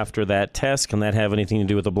right after that test. Can that have anything to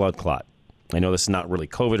do with a blood clot? I know this is not really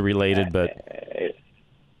COVID-related, but...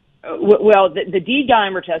 Well, the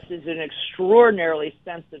D-dimer test is an extraordinarily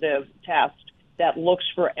sensitive test that looks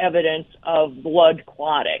for evidence of blood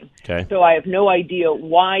clotting. Okay. So I have no idea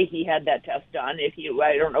why he had that test done.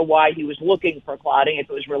 I don't know why he was looking for clotting, if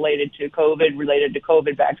it was related to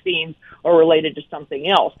COVID vaccines, or related to something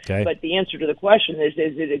else. Okay. But the answer to the question is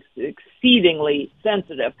it's exceedingly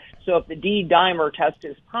sensitive. So if the D-dimer test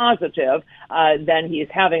is positive, then he is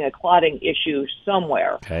having a clotting issue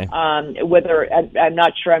somewhere. Okay. Whether I'm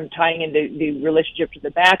not sure I'm tying in the relationship to the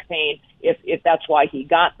back pain, if that's why he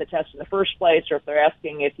got the test in the first place, or if they're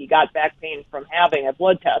asking if he got back pain from having a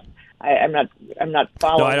blood test. I'm not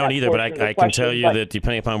following. No, I don't that either, but I can tell you but that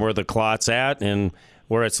depending upon where the clot's at and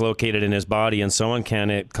where it's located in his body and so on,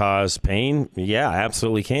 can it cause pain? Yeah,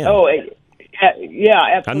 absolutely can. Oh, yeah,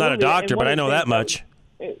 absolutely. I'm not a doctor, but I know that much.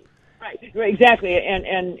 Right, exactly.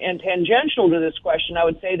 And tangential to this question, I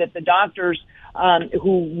would say that the doctors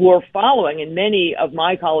who were following, and many of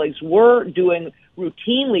my colleagues were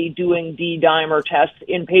routinely doing D-dimer tests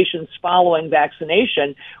in patients following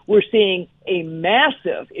vaccination, we're seeing a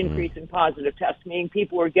massive increase in positive tests, meaning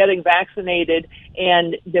people were getting vaccinated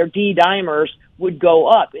and their D-dimers would go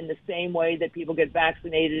up in the same way that people get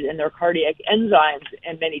vaccinated and their cardiac enzymes,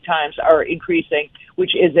 and many times are increasing,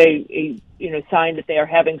 which is a sign that they are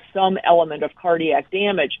having some element of cardiac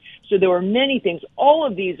damage. So there were many things. All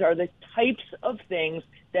of these are the types of things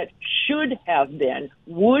that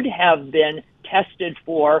would have been tested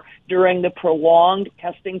for during the prolonged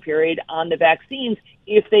testing period on the vaccines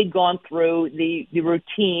if they'd gone through the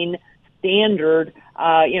routine, standard,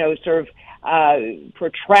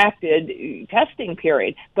 protracted testing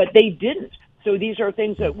period. But they didn't. So these are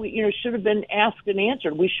things that we should have been asked and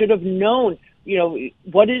answered. We should have known,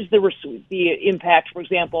 what is the impact, for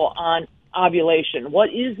example, on ovulation? What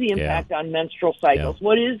is the impact on menstrual cycles?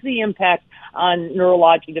 What is the impact on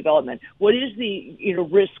neurologic development? What is the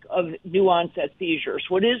risk of new onset seizures?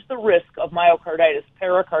 What is the risk of myocarditis,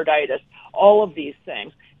 pericarditis, all of these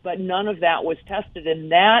things? But none of that was tested,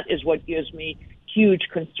 and that is what gives me huge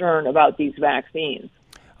concern about these vaccines.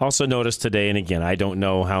 Also noticed today, and again, I don't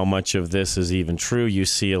know how much of this is even true. You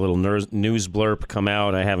see a little news blurb come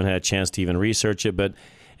out. I haven't had a chance to even research it, but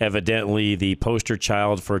evidently the poster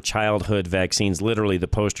child for childhood vaccines, literally the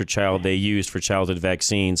poster child they used for childhood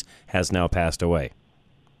vaccines, has now passed away.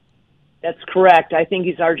 That's correct. I think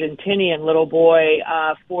he's Argentinian, little boy,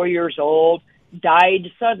 4 years old, died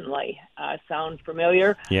suddenly. Sound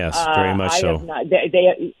familiar? Yes, very much so.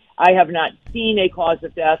 I have not seen a cause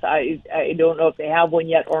of death. I don't know if they have one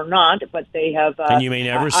yet or not, but they have. And you may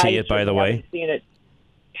never see it, by the way. I haven't seen it.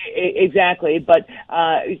 Exactly, but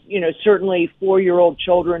certainly 4-year-old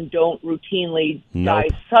children don't routinely die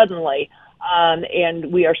suddenly.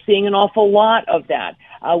 And we are seeing an awful lot of that.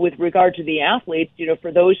 With regard to the athletes,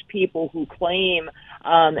 for those people who claim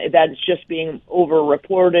that it's just being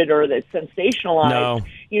over-reported or that it's sensationalized,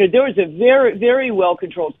 there was a very, very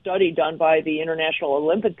well-controlled study done by the International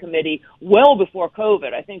Olympic Committee well before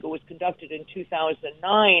COVID. I think it was conducted in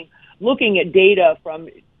 2009, looking at data from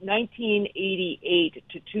 1988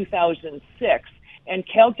 to 2006 and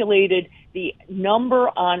calculated the number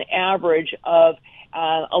on average of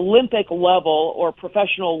Olympic level or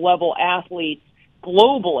professional level athletes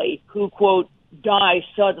globally who, quote, die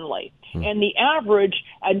suddenly. And the average,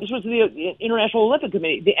 and this was the International Olympic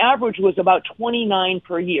Committee, the average was about 29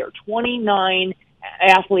 per year, 29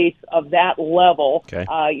 athletes of that level,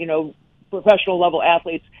 professional level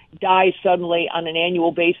athletes die suddenly on an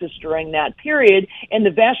annual basis during that period, and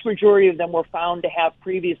the vast majority of them were found to have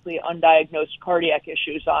previously undiagnosed cardiac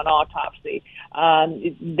issues on autopsy.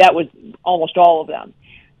 That was almost all of them.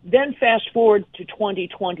 Then fast forward to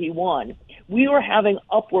 2021, we were having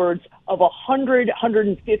upwards of 100,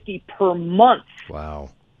 150 per month. Wow.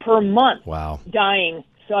 Per month. Wow. Dying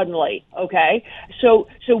suddenly. Okay. So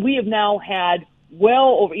we have now had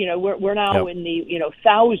well over, we're now in the,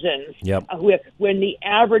 thousands. Yep. When the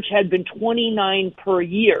average had been 29 per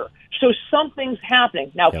year. So something's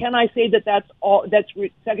happening. Now, Can I say that that's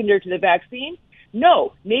secondary to the vaccine?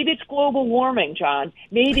 No, maybe it's global warming, John.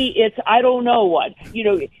 Maybe it's I don't know what.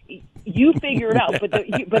 You figure it out. But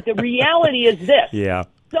the reality is this. Yeah.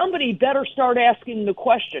 Somebody better start asking the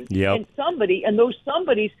question. Yep. And those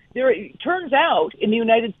somebodies. It turns out in the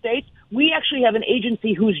United States we actually have an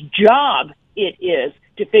agency whose job it is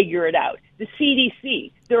to figure it out. The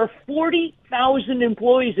CDC. There are 40,000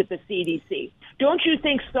 employees at the CDC. Don't you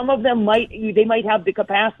think some of them might have the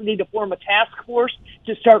capacity to form a task force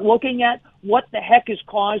to start looking at what the heck is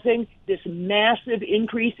causing this massive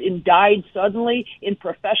increase in died suddenly in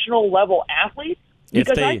professional level athletes?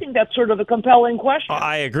 Because I think that's sort of a compelling question.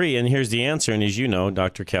 I agree, and here's the answer. And as you know,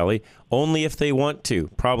 Dr. Kelly, only if they want to.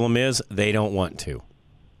 Problem is, they don't want to.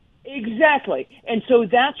 Exactly. And so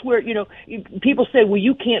that's where, people say, well,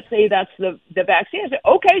 you can't say that's the vaccine. I say,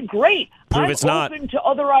 okay, great. Prove it's not. I'm open to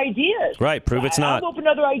other ideas. Right, prove it's not. I'm open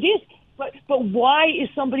to other ideas. But why is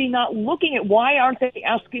somebody not looking at, why aren't they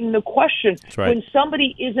asking the question? That's right. When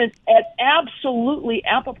somebody isn't absolutely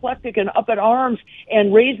apoplectic and up in arms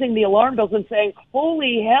and raising the alarm bells and saying,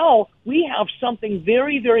 holy hell, we have something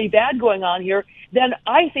very, very bad going on here, then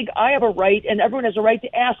I think I have a right and everyone has a right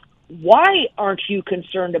to ask, why aren't you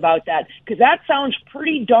concerned about that? Because that sounds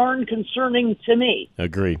pretty darn concerning to me.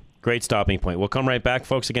 Agree. Great stopping point. We'll come right back,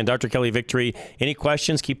 folks. Again, Dr. Kelly Victory. Any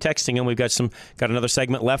questions, keep texting them. We've got another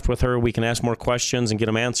segment left with her. We can ask more questions and get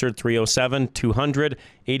them answered.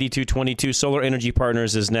 307-200-8222. Solar Energy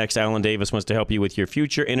Partners is next. Alan Davis wants to help you with your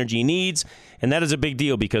future energy needs. And that is a big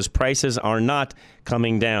deal because prices are not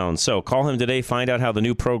coming down. So call him today. Find out how the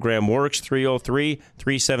new program works.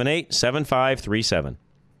 303-378-7537.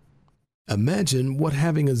 Imagine what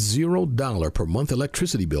having a $0 per month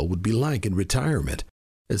electricity bill would be like in retirement.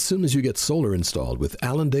 As soon as you get solar installed with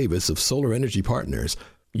Alan Davis of Solar Energy Partners,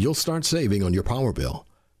 you'll start saving on your power bill.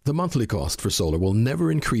 The monthly cost for solar will never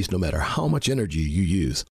increase no matter how much energy you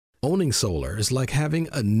use. Owning solar is like having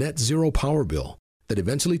a net zero power bill that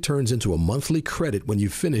eventually turns into a monthly credit when you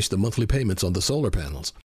finish the monthly payments on the solar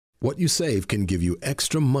panels. What you save can give you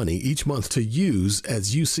extra money each month to use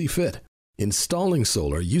as you see fit. Installing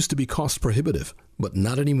solar used to be cost prohibitive, but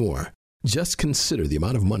not anymore. Just consider the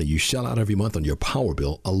amount of money you shell out every month on your power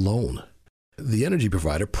bill alone. The energy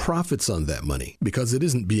provider profits on that money because it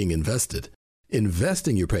isn't being invested.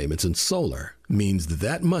 Investing your payments in solar means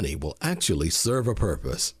that money will actually serve a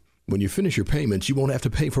purpose. When you finish your payments, you won't have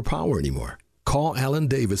to pay for power anymore. Call Alan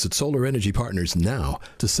Davis at Solar Energy Partners now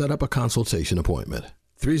to set up a consultation appointment.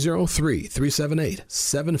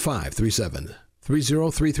 303-378-7537.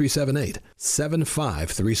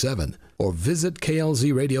 303-378-7537 or visit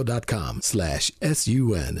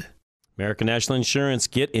klzradio.com/SUN. American National Insurance.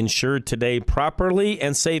 Get insured today properly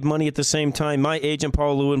and save money at the same time. My agent,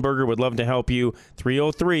 Paul Leuenberger, would love to help you.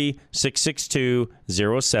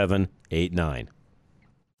 303-662-0789.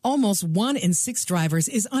 Almost 1 in 6 drivers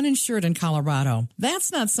is uninsured in Colorado.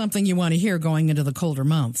 That's not something you want to hear going into the colder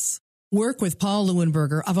months. Work with Paul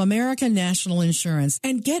Leuenberger of American National Insurance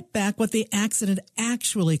and get back what the accident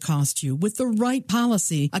actually cost you with the right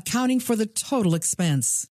policy, accounting for the total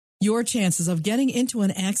expense. Your chances of getting into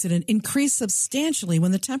an accident increase substantially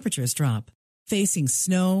when the temperatures drop. Facing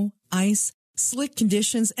snow, ice, slick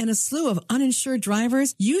conditions, and a slew of uninsured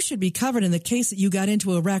drivers, you should be covered in the case that you got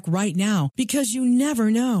into a wreck right now because you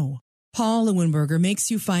never know. Paul Leuenberger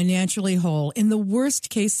makes you financially whole in the worst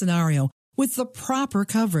case scenario with the proper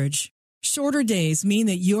coverage. Shorter days mean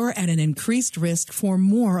that you're at an increased risk for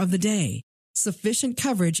more of the day. Sufficient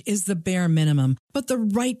coverage is the bare minimum, but the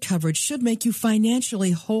right coverage should make you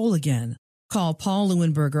financially whole again. Call Paul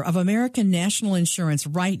Leuenberger of American National Insurance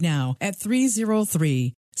right now at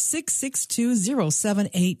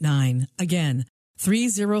 303-662-0789. Again,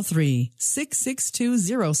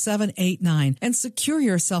 303-662-0789 and secure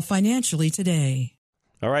yourself financially today.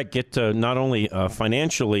 All right, get not only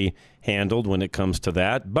financially handled when it comes to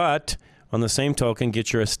that, but on the same token,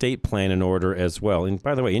 get your estate plan in order as well. And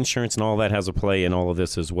by the way, insurance and all that has a play in all of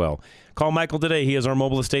this as well. Call Michael today. He is our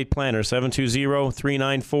mobile estate planner,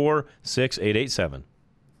 720-394-6887.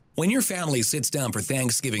 When your family sits down for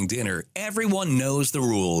Thanksgiving dinner, everyone knows the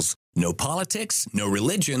rules. No politics, no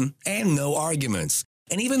religion, and no arguments.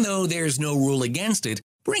 And even though there's no rule against it,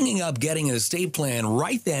 bringing up getting an estate plan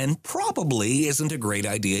right then probably isn't a great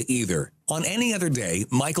idea either. On any other day,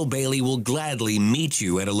 Michael Bailey will gladly meet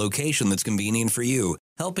you at a location that's convenient for you,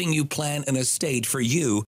 helping you plan an estate for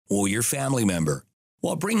you or your family member.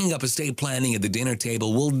 While bringing up estate planning at the dinner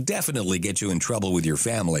table will definitely get you in trouble with your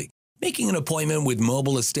family, making an appointment with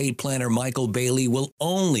mobile estate planner Michael Bailey will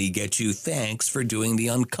only get you thanks for doing the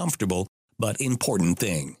uncomfortable but important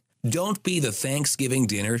thing. Don't be the Thanksgiving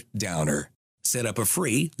dinner downer. Set up a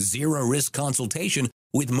free, zero-risk consultation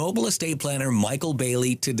with mobile estate planner Michael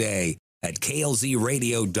Bailey today at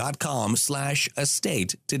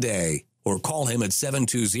klzradio.com/estate today, or call him at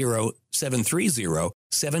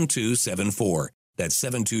 720-730-7274. That's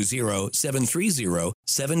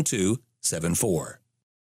 720-730-7274.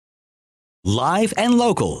 Live and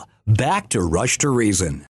local. Back to Rush to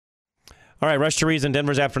Reason. All right, Rush to Reason,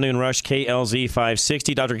 Denver's Afternoon Rush, KLZ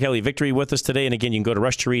 560. Dr. Kelly Victory with us today. And again, you can go to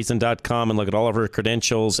rushtoreason.com and look at all of our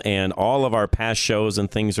credentials, and all of our past shows and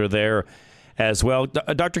things are there as well.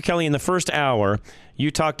 Dr. Kelly, in the first hour, you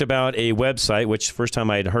talked about a website, which first time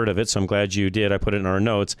I had heard of it, so I'm glad you did. I put it in our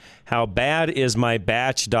notes.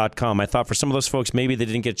 Howbadismybatch.com. I thought for some of those folks, maybe they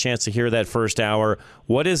didn't get a chance to hear that first hour.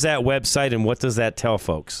 What is that website, and what does that tell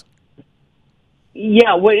folks?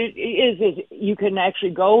 Yeah, what it is you can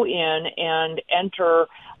actually go in and enter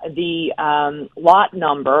the lot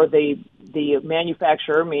number, the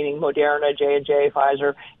manufacturer, meaning Moderna, J&J,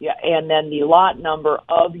 Pfizer, and then the lot number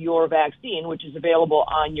of your vaccine, which is available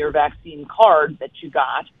on your vaccine card that you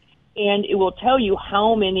got. And it will tell you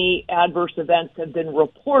how many adverse events have been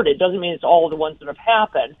reported. Doesn't mean it's all of the ones that have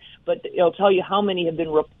happened, but it'll tell you how many have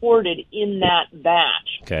been reported in that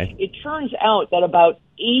batch. Okay. It turns out that about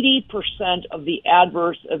 80% of the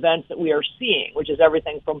adverse events that we are seeing, which is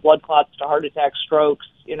everything from blood clots to heart attacks, strokes,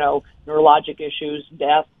 neurologic issues,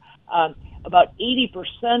 death, about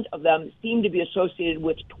 80% of them seem to be associated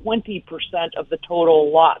with 20% of the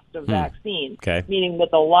total lots of vaccine, meaning that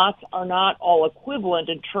the lots are not all equivalent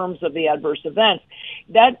in terms of the adverse events.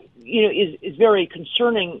 That is very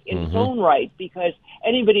concerning in its own right, because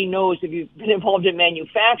anybody knows if you've been involved in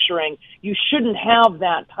manufacturing, you shouldn't have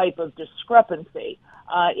that type of discrepancy.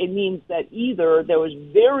 It means that either there was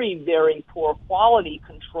very, very poor quality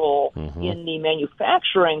control in the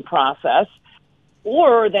manufacturing process,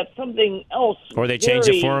 or that something else. Or they changed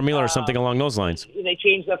the formula or something along those lines. They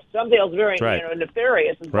changed something else very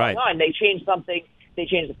nefarious is going on. They changed something. They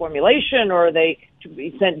changed the formulation, or they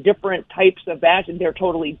sent different types of batches. They're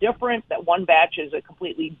totally different. That one batch is a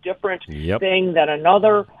completely different thing than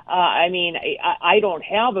another. I don't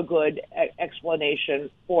have a good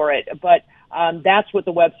explanation for it, but that's what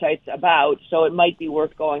the website's about. So it might be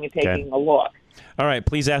worth going and taking a look. All right.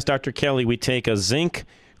 Please ask Dr. Kelly. We take a zinc,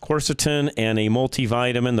 quercetin, and a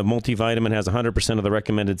multivitamin. The multivitamin has 100% of the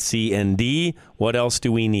recommended C and D. What else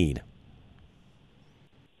do we need?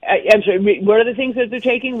 I'm sorry, what are the things that they're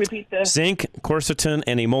taking? Repeat the... Zinc, quercetin,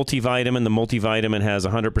 and a multivitamin. The multivitamin has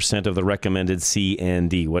 100% of the recommended C and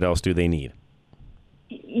D. What else do they need?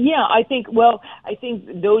 Yeah, I think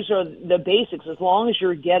those are the basics. As long as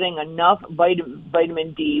you're getting enough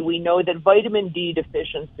vitamin D, we know that vitamin D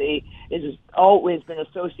deficiency is always been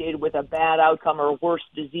associated with a bad outcome or worse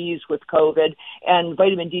disease with COVID. And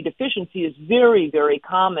vitamin D deficiency is very, very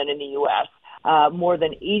common in the U.S. More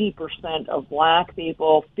than 80% of Black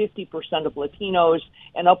people, 50% of Latinos,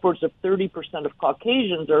 and upwards of 30% of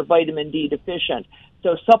Caucasians are vitamin D deficient.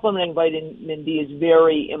 So supplementing vitamin D is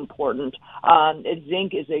very important.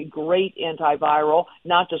 Zinc is a great antiviral,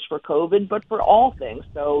 not just for COVID, but for all things.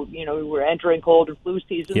 So, we're entering cold and flu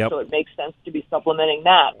season, so it makes sense to be supplementing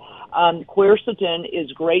that. Quercetin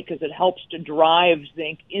is great because it helps to drive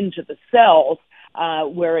zinc into the cells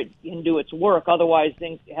where it can do its work. Otherwise,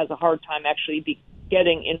 zinc has a hard time actually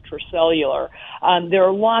getting intracellular. There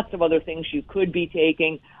are lots of other things you could be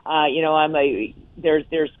taking.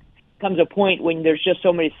 There's comes a point when there's just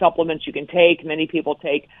so many supplements you can take. Many people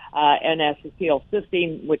take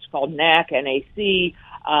N-acetylcysteine, which is called NAC, NAC.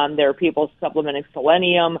 There are people supplementing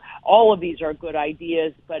selenium. All of these are good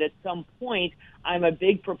ideas, but at some point, I'm a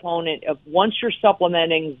big proponent of once you're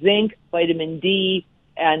supplementing zinc, vitamin D,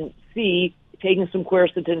 and C, taking some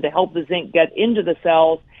quercetin to help the zinc get into the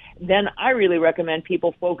cells, then I really recommend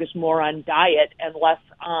people focus more on diet and less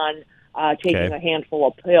on taking a handful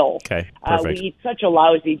of pills. Okay, we perfect. eat such a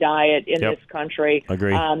lousy diet in this country.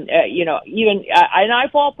 Agree. And I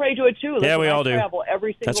fall prey to it too. Yeah, we I all do. travel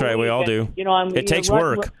every single That's right, we week, all and, do. It takes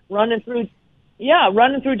work. Running through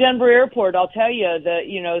Denver Airport. I'll tell you,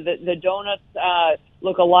 the donuts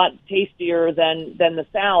look a lot tastier than the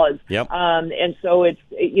salads. Yep. And so it's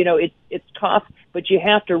tough, but you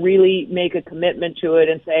have to really make a commitment to it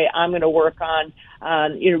and say, I'm going to work on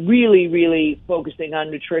really, really focusing on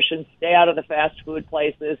nutrition. Stay out of the fast food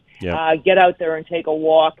places. Yep. Get out there and take a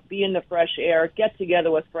walk. Be in the fresh air. Get together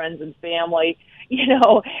with friends and family.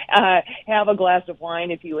 Have a glass of wine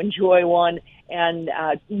if you enjoy one, and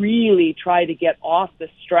really try to get off the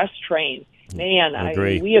stress train. Man,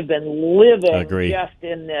 we have been living just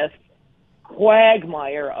in this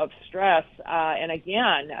quagmire of stress. And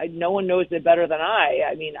again, no one knows it better than I.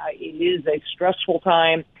 I mean, it is a stressful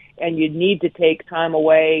time, and you need to take time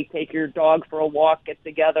away, take your dog for a walk, get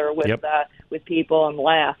together with people and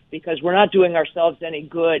laugh, because we're not doing ourselves any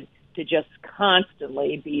good to just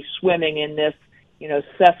constantly be swimming in this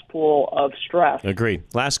cesspool of stress. Agreed.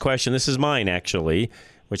 Last question. This is mine, actually,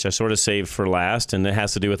 which I sort of saved for last, and it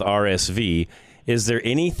has to do with RSV. Is there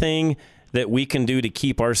anything that we can do to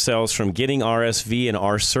keep ourselves from getting RSV, and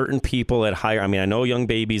are certain people at higher? I mean, I know young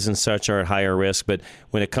babies and such are at higher risk, but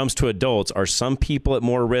when it comes to adults, are some people at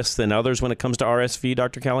more risk than others when it comes to RSV,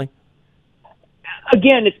 Dr. Kelly?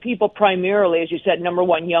 Again, it's people primarily, as you said, number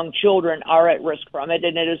one, young children are at risk from it,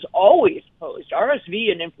 and it is always posed.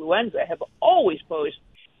 RSV and influenza have always posed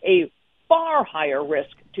a far higher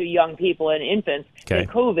risk to young people and infants than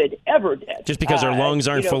COVID ever did. Just because their lungs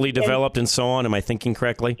aren't fully developed and so on? Am I thinking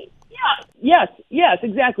correctly? Yes,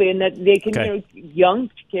 exactly, and that they can, young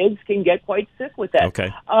kids can get quite sick with that.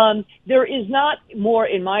 Okay. There is not more,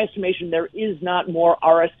 in my estimation, there is not more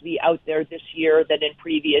RSV out there this year than in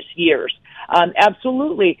previous years.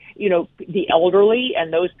 Absolutely, the elderly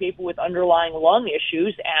and those people with underlying lung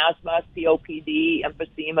issues, asthma, COPD,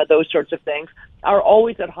 emphysema, those sorts of things, are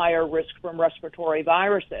always at higher risk from respiratory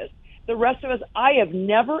viruses. The rest of us, I have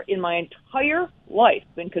never in my entire life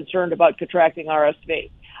been concerned about contracting RSV.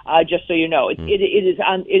 Just so you know, it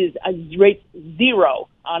is a rate 0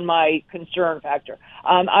 on my concern factor.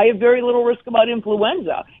 I have very little risk about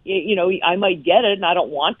influenza. I might get it, and I don't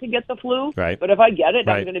want to get the flu. Right. But if I get it,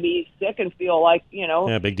 I'm going to be sick and feel like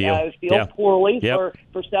big deal. Feel poorly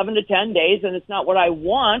for 7 to 10 days, and it's not what I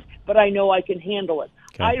want, but I know I can handle it.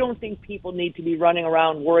 Okay. I don't think people need to be running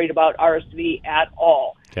around worried about RSV at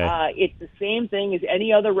all. Okay. It's the same thing as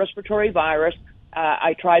any other respiratory virus.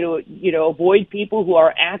 I try to, avoid people who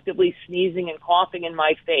are actively sneezing and coughing in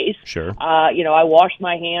my face. Sure. I wash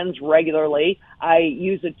my hands regularly. I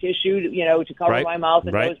use a tissue, to cover my mouth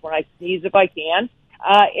and nose when I sneeze if I can.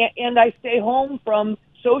 And I stay home from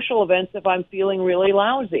social events if I'm feeling really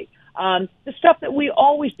lousy. The stuff that we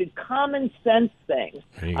always did, common sense things.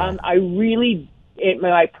 I really, in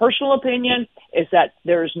my personal opinion, is that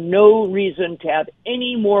there's no reason to have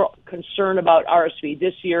any more concern about RSV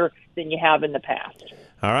this year than you have in the past.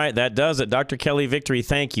 All right, that does it. Dr. Kelly Victory,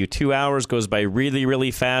 thank you. 2 hours goes by really,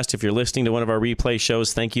 really fast. If you're listening to one of our replay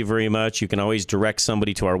shows, thank you very much. You can always direct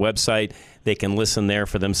somebody to our website. They can listen there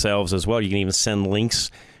for themselves as well. You can even send links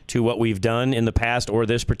to what we've done in the past or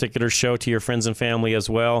this particular show to your friends and family as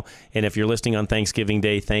well. And if you're listening on Thanksgiving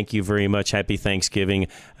Day, thank you very much. Happy Thanksgiving.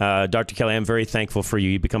 Dr. Kelly, I'm very thankful for you.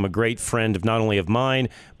 You've become a great friend of not only of mine,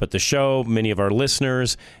 but the show, many of our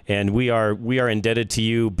listeners, and we are indebted to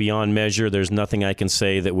you beyond measure. There's nothing I can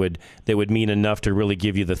say that would mean enough to really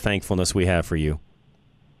give you the thankfulness we have for you.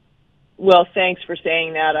 Well, thanks for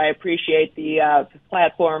saying that. I appreciate the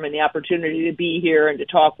platform and the opportunity to be here and to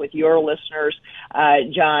talk with your listeners.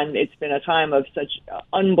 John, it's been a time of such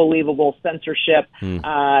unbelievable censorship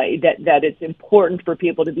that it's important for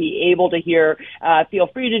people to be able to hear. Feel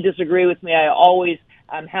free to disagree with me.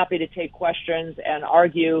 I'm happy to take questions and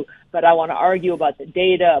argue, but I want to argue about the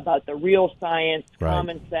data, about the real science,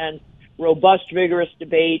 common sense. Robust, vigorous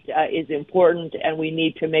debate is important, and we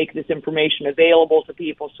need to make this information available to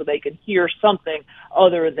people so they can hear something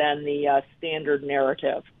other than the standard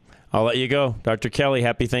narrative. I'll let you go. Dr. Kelly,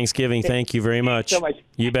 happy Thanksgiving. Thank you very much. So much.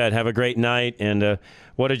 You bet. Have a great night. And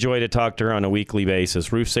what a joy to talk to her on a weekly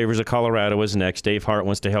basis. Roof Savers of Colorado is next. Dave Hart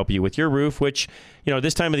wants to help you with your roof, which,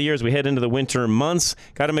 this time of the year as we head into the winter months,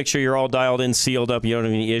 got to make sure you're all dialed in, sealed up, you don't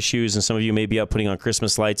have any issues. And some of you may be up putting on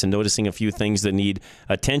Christmas lights and noticing a few things that need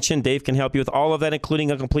attention. Dave can help you with all of that,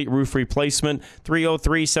 including a complete roof replacement.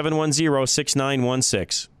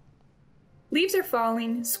 303-710-6916. Leaves are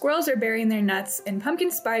falling, squirrels are burying their nuts, and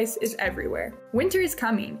pumpkin spice is everywhere. Winter is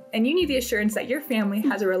coming, and you need the assurance that your family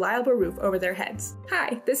has a reliable roof over their heads.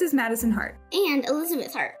 Hi, this is Madison Hart. And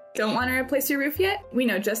Elizabeth Hart. Don't want to replace your roof yet? We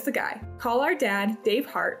know just the guy. Call our dad, Dave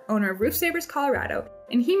Hart, owner of Roof Savers Colorado,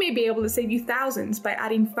 and he may be able to save you thousands by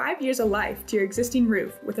adding 5 years of life to your existing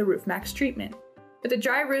roof with a Roof Max treatment. With a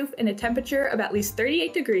dry roof and a temperature of at least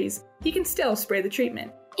 38 degrees, he can still spray the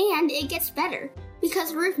treatment. And it gets better.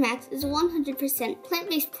 Because Roof Max is a 100%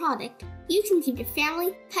 plant-based product, you can keep your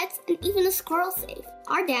family, pets, and even a squirrel safe.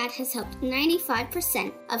 Our dad has helped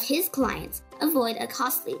 95% of his clients avoid a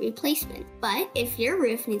costly replacement. But if your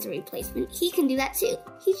roof needs a replacement, he can do that too.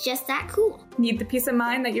 He's just that cool. Need the peace of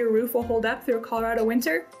mind that your roof will hold up through a Colorado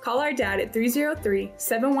winter? Call our dad at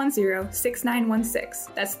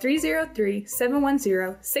 303-710-6916. That's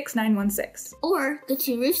 303-710-6916. Or go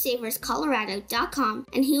to roofsaverscolorado.com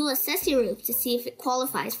and he will assess your roof to see if it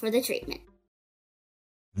qualifies for the treatment.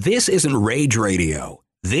 This isn't Rage Radio.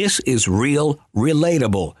 This is real,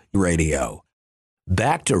 relatable radio.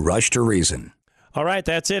 Back to Rush to Reason. All right,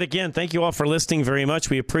 that's it. Again, thank you all for listening very much.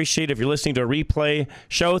 We appreciate it. If you're listening to a replay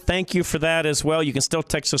show, thank you for that as well. You can still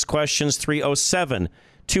text us questions,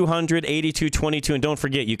 307-200-8222. And don't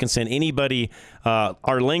forget, you can send anybody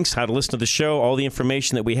our links, how to listen to the show, all the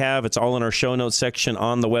information that we have. It's all in our show notes section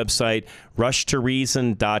on the website,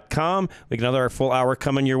 rushtoreason.com. We got another full hour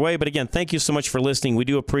coming your way. But again, thank you so much for listening. We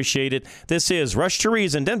do appreciate it. This is Rush to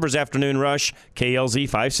Reason, Denver's Afternoon Rush, KLZ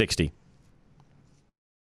 560.